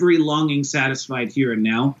every longing satisfied here and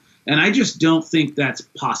now. And I just don't think that's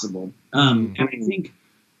possible. And I think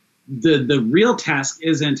the real task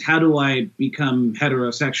isn't how do I become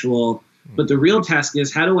heterosexual, but the real task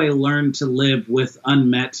is how do I learn to live with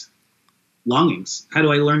unmet longings? How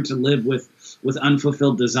do I learn to live with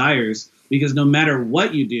unfulfilled desires? Because no matter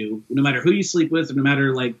what you do, no matter who you sleep with, no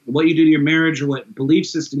matter like what you do to your marriage or what belief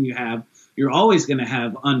system you have, you're always going to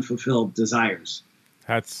have unfulfilled desires.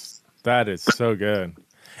 That is so good.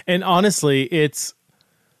 And honestly, it's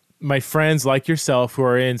my friends like yourself who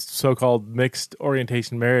are in so-called mixed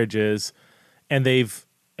orientation marriages, and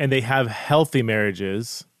they have healthy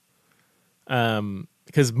marriages.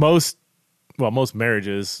 Because most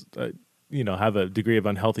marriages, have a degree of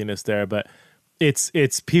unhealthiness there, but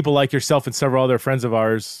it's people like yourself and several other friends of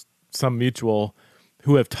ours, some mutual,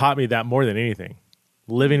 who have taught me that more than anything.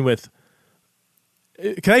 Living with,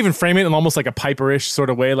 can I even frame it in almost like a Piper-ish sort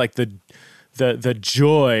of way, like the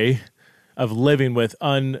joy of living with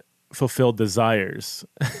unfulfilled desires,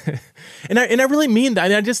 and I really mean that. I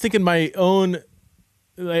mean, I just think in my own,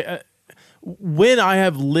 when I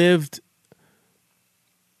have lived,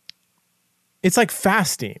 it's like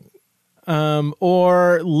fasting.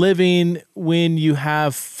 Or living when you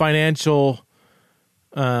have financial,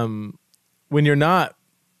 when you're not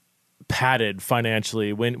padded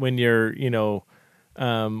financially, when you're,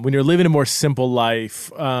 when you're living a more simple life,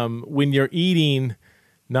 when you're eating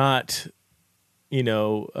not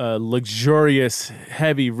luxurious,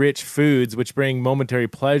 heavy, rich foods, which bring momentary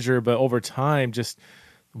pleasure, but over time just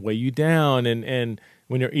weigh you down. And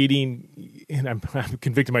when you're eating, and I'm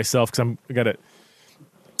convicting myself because I got a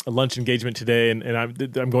lunch engagement today, and I'm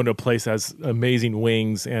going to a place that has amazing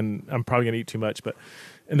wings, and I'm probably going to eat too much,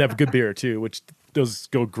 and they have good beer too, which those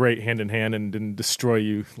go great hand in hand and destroy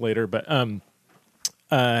you later. But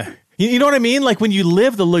you know what I mean? Like when you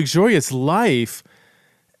live the luxurious life,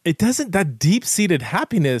 it doesn't, that deep-seated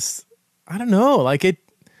happiness, I don't know, like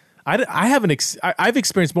I've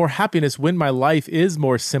experienced more happiness when my life is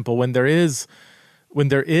more simple, when there is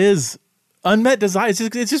unmet desires.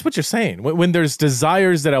 It's just what you're saying. When there's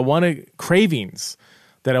desires that I want to, cravings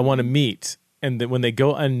that I want to meet, and that when they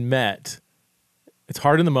go unmet, it's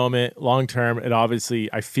hard in the moment. Long term, it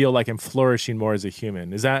obviously, I feel like I'm flourishing more as a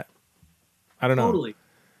human. Is that, I don't know. Totally.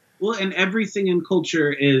 Well, and everything in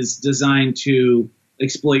culture is designed to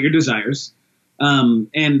exploit your desires.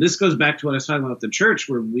 And this goes back to what I was talking about with the church,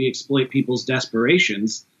 where we exploit people's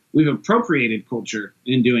desperations. We've appropriated culture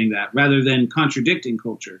in doing that rather than contradicting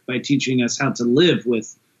culture by teaching us how to live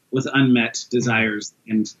with unmet desires.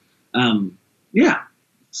 And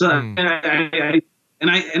so and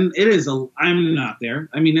it is I'm not there.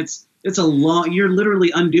 I mean, it's a long, you're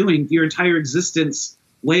literally undoing your entire existence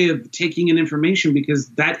way of taking in information, because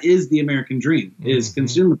that is the American dream, is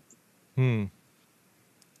consumerism.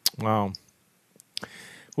 Wow.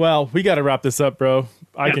 Well, we got to wrap this up, bro.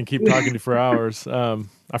 I can keep talking to you for hours.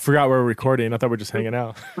 I forgot we were recording. I thought we were just hanging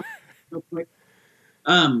out. Real quick.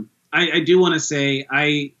 I do want to say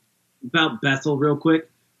about Bethel real quick.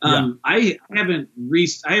 I haven't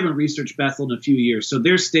researched Bethel in a few years, so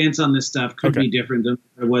their stance on this stuff could be different than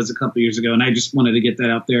it was a couple years ago, and I just wanted to get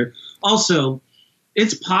that out there. Also,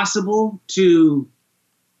 it's possible to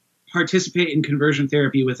participate in conversion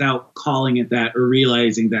therapy without calling it that or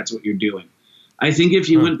realizing that's what you're doing. I think if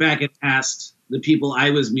you went back and asked the people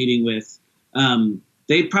I was meeting with,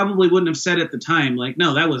 they probably wouldn't have said at the time, like,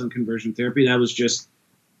 no, that wasn't conversion therapy. That was just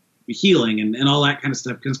healing and all that kind of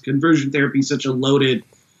stuff, because conversion therapy is such a loaded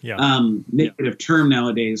negative term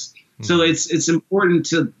nowadays. So it's important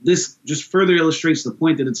to, this just further illustrates the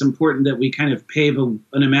point that it's important that we kind of pave an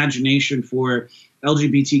imagination for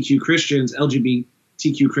LGBTQ Christians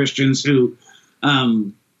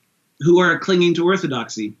who are clinging to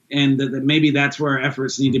orthodoxy, and that maybe that's where our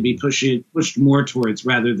efforts need to be pushed more towards,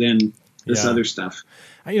 rather than this other stuff.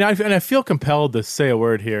 I feel compelled to say a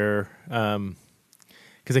word here,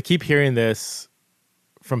 because I keep hearing this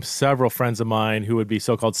from several friends of mine who would be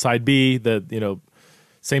so-called side B, the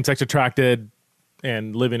same-sex attracted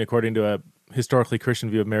and living according to a historically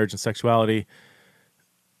Christian view of marriage and sexuality.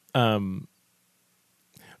 I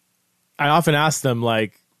often ask them,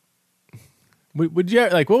 like, would you,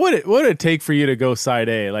 like, what would it take for you to go side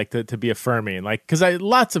A, like to be affirming? Like, because I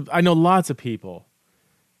know lots of people.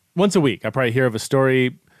 Once a week, I probably hear of a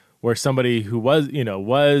story where somebody who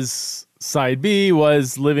was side B,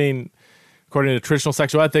 was living according to traditional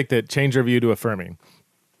sexual ethic, that changed their view to affirming.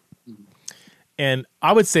 And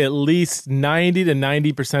I would say at least 90 to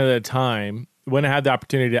 90% of the time, when I had the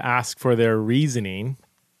opportunity to ask for their reasoning,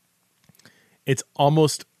 it's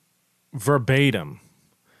almost verbatim: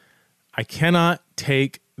 I cannot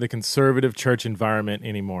take the conservative church environment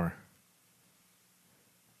anymore.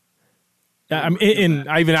 I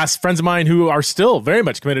even asked friends of mine who are still very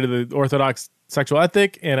much committed to the Orthodox sexual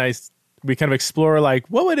ethic, and we kind of explore, like,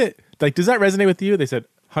 what would it, like, does that resonate with you? They said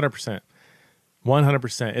 100%,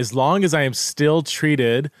 100%. As long as I am still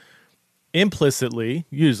treated implicitly,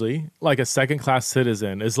 usually, like a second-class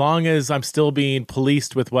citizen, as long as I'm still being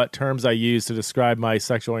policed with what terms I use to describe my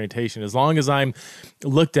sexual orientation, as long as I'm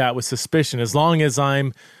looked at with suspicion, as long as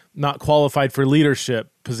I'm not qualified for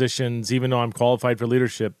leadership positions, even though I'm qualified for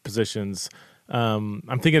leadership positions. I'm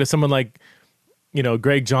thinking of someone like,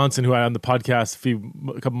 Greg Johnson, who I had on the podcast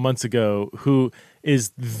a couple months ago, who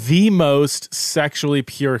is the most sexually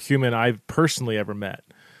pure human I've personally ever met.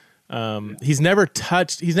 He's never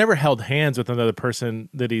held hands with another person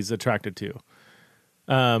that he's attracted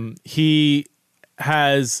to. He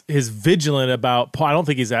is vigilant about, I don't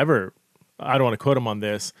think he's ever, I don't want to quote him on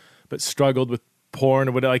this, but struggled with porn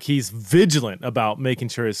or whatever. Like, he's vigilant about making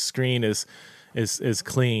sure his screen is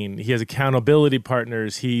clean. He has accountability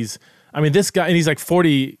partners. This guy, and he's like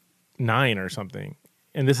 49 or something.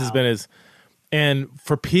 And this has been and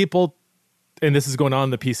for people, and this is going on in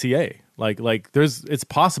the PCA. Like it's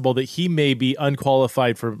possible that he may be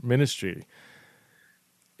unqualified for ministry.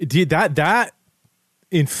 That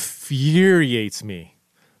infuriates me.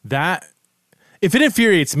 If it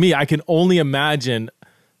infuriates me, I can only imagine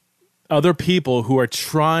other people who are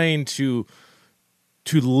trying to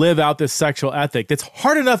to live out this sexual ethic that's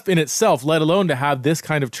hard enough in itself, let alone to have this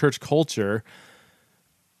kind of church culture.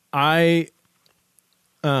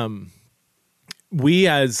 We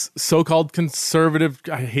as so-called conservative,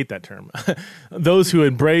 I hate that term, those who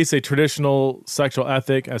embrace a traditional sexual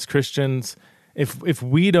ethic as Christians, if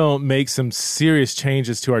we don't make some serious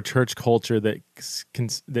changes to our church culture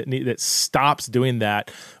that stops doing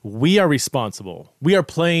that, we are responsible. We are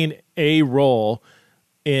playing a role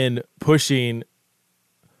in pushing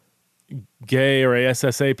gay or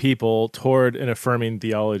ASSA people toward an affirming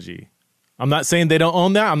theology. I'm not saying they don't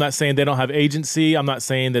own that. I'm not saying they don't have agency. I'm not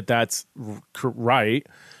saying that that's right.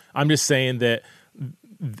 I'm just saying that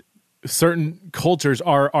certain cultures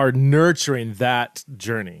are nurturing that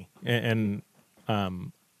journey, and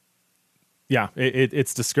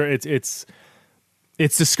it's discouraging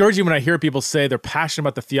when I hear people say they're passionate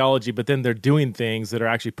about the theology, but then they're doing things that are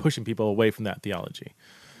actually pushing people away from that theology.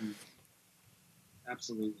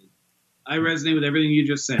 Absolutely, I resonate with everything you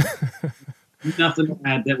just said. Nothing to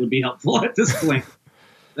add that would be helpful at this point.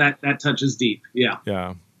 That touches deep. Yeah.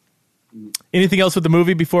 Yeah. Anything else with the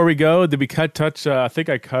movie before we go? Did we touch? I think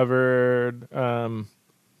I covered. I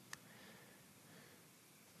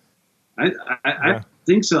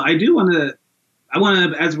think so. I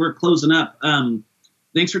want to, as we're closing up,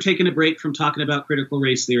 thanks for taking a break from talking about critical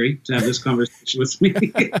race theory to have this conversation with me.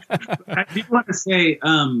 I do want to say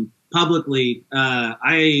publicly,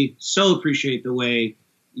 I so appreciate the way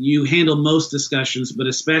you handle most discussions, but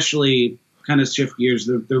especially kind of shift gears,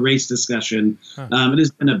 the race discussion. It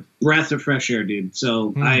has been a breath of fresh air, dude.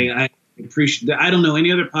 So I appreciate that. I don't know any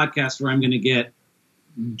other podcast where I'm going to get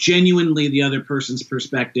genuinely the other person's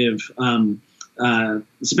perspective,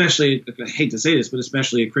 especially, I hate to say this, but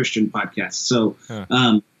especially a Christian podcast. So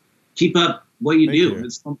keep up what you do.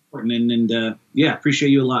 It's so important. And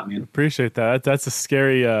appreciate you a lot, man. Appreciate that. That's a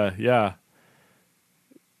scary, the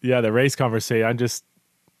race conversation.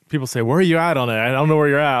 People say, where are you at on it? I don't know where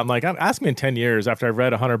you're at. I'm like, ask me in 10 years after I've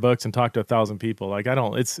read 100 books and talked to 1,000 people. Like,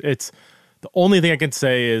 it's the only thing I can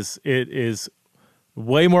say is it is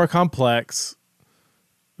way more complex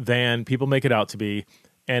than people make it out to be.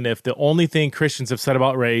 And if the only thing Christians have said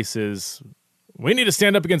about race is we need to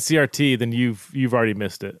stand up against CRT, then you've already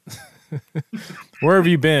missed it. Where have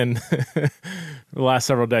you been the last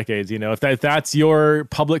several decades? You know, if that's your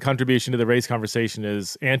public contribution to the race conversation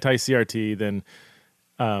is anti-CRT, then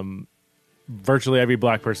virtually every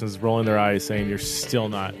black person is rolling their eyes saying you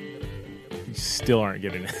still aren't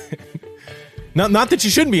getting it. Not that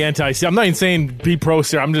you shouldn't be anti-CRT. I'm not even saying be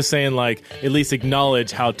pro-CRT. I'm just saying, like, at least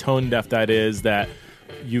acknowledge how tone deaf that is, that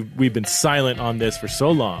we've been silent on this for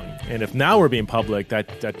so long. And if now we're being public,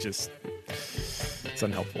 that just, it's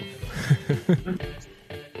unhelpful.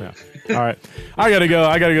 Yeah. All right. I gotta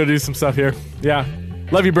go do some stuff here. Yeah.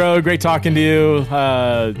 Love you, bro. Great talking to you.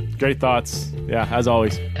 Great thoughts. Yeah, as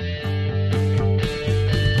always.